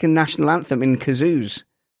Mexican national anthem in kazoos.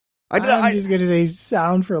 I'm just going to say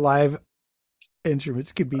sound for live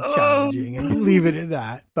instruments could be challenging and leave it at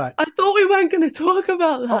that. But I thought we weren't going to talk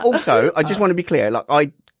about that. Also, I just want to be clear. Like,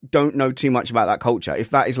 I don't know too much about that culture. If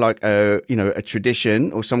that is like a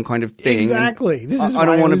tradition or some kind of thing, exactly. This is I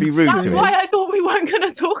don't want to be rude to it. That's why I thought we weren't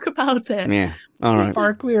going to talk about it. Yeah, all right.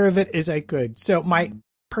 Far clear of it as I could. So my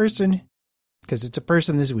person, because it's a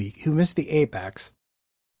person this week who missed the apex,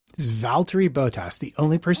 is Valtteri Bottas, the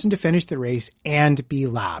only person to finish the race and be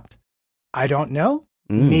lapped. I don't know.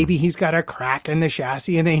 Maybe he's got a crack in the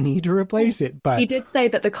chassis and they need to replace it. But he did say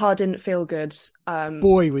that the car didn't feel good.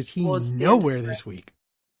 Boy, was he nowhere this week.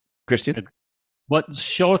 Christian? What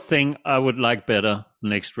short thing I would like better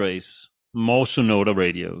next race? More Sonoda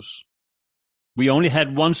radios. We only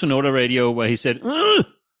had one Sonoda radio where he said, ugh!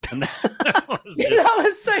 And that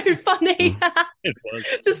was so funny. It was.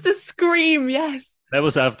 Just the scream, yes. That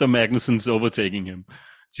was after Magnussen's overtaking him.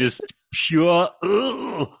 Just pure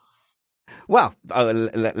ugh! Well,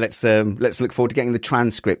 let's look forward to getting the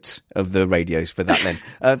transcripts of the radios for that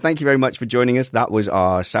then. Thank you very much for joining us. That was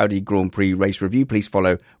our Saudi Grand Prix race review. Please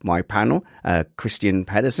follow my panel, Christian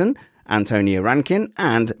Pedersen, Antonia Rankin,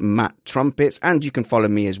 and Matt Trumpets. And you can follow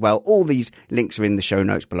me as well. All these links are in the show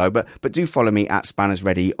notes below. But do follow me at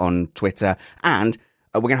SpannersReady on Twitter. And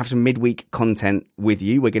we're going to have some midweek content with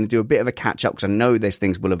you. We're going to do a bit of a catch-up because I know there's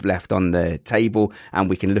things we'll have left on the table. And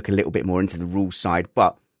we can look a little bit more into the rules side.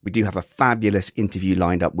 But we do have a fabulous interview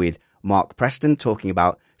lined up with Mark Preston talking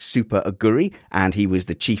about Super Aguri, and he was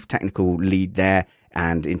the chief technical lead there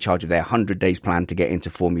and in charge of their 100 days plan to get into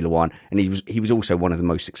Formula One. And he was also one of the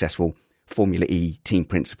most successful Formula E team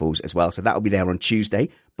principals as well. So that will be there on Tuesday.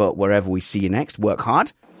 But wherever we see you next, work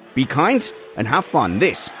hard, be kind, and have fun.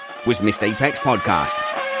 This was Missed Apex Podcast.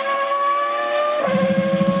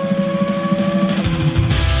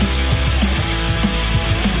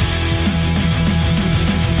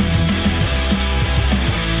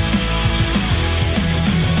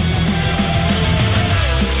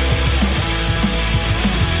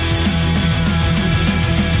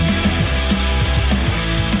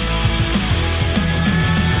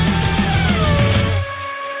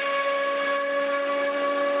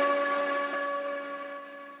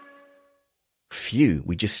 Phew,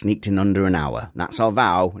 we just sneaked in under an hour. That's our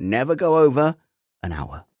vow. Never go over an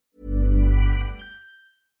hour.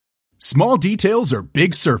 Small details are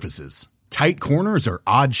big surfaces. Tight corners are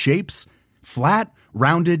odd shapes. Flat,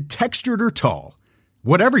 rounded, textured, or tall.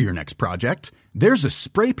 Whatever your next project, there's a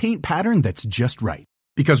spray paint pattern that's just right.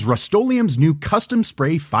 Because Rust-Oleum's new Custom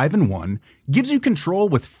Spray 5-in-1 gives you control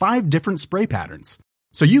with 5 different spray patterns.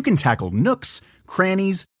 So you can tackle nooks,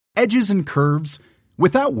 crannies, edges, and curves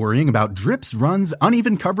without worrying about drips, runs,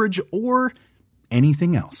 uneven coverage, or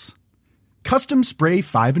anything else. Custom Spray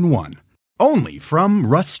 5-in-1. Only from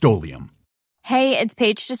Rust-Oleum. Hey, it's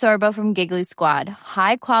Paige DeSorbo from Giggly Squad.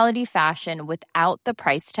 High quality fashion without the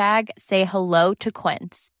price tag. Say hello to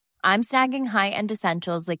Quince. I'm snagging high-end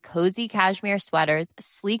essentials like cozy cashmere sweaters,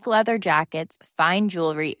 sleek leather jackets, fine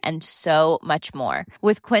jewelry, and so much more.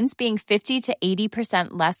 With Quince being 50 to 80%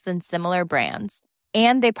 less than similar brands.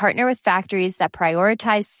 And they partner with factories that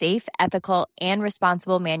prioritize safe, ethical, and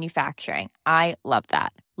responsible manufacturing. I love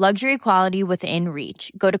that. Luxury quality within reach.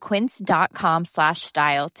 Go to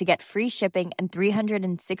quince.com/style to get free shipping and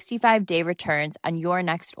 365-day returns on your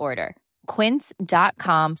next order.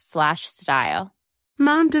 Quince.com/style.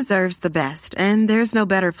 Mom deserves the best, and there's no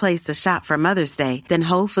better place to shop for Mother's Day than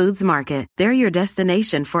Whole Foods Market. They're your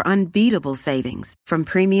destination for unbeatable savings, from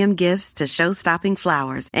premium gifts to show-stopping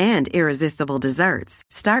flowers and irresistible desserts.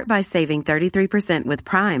 Start by saving 33% with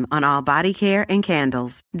Prime on all body care and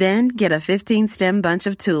candles. Then get a 15-stem bunch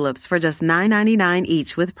of tulips for just $9.99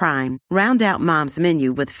 each with Prime. Round out Mom's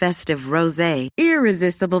menu with festive rosé,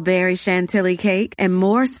 irresistible berry chantilly cake, and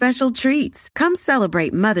more special treats. Come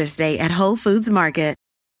celebrate Mother's Day at Whole Foods Market.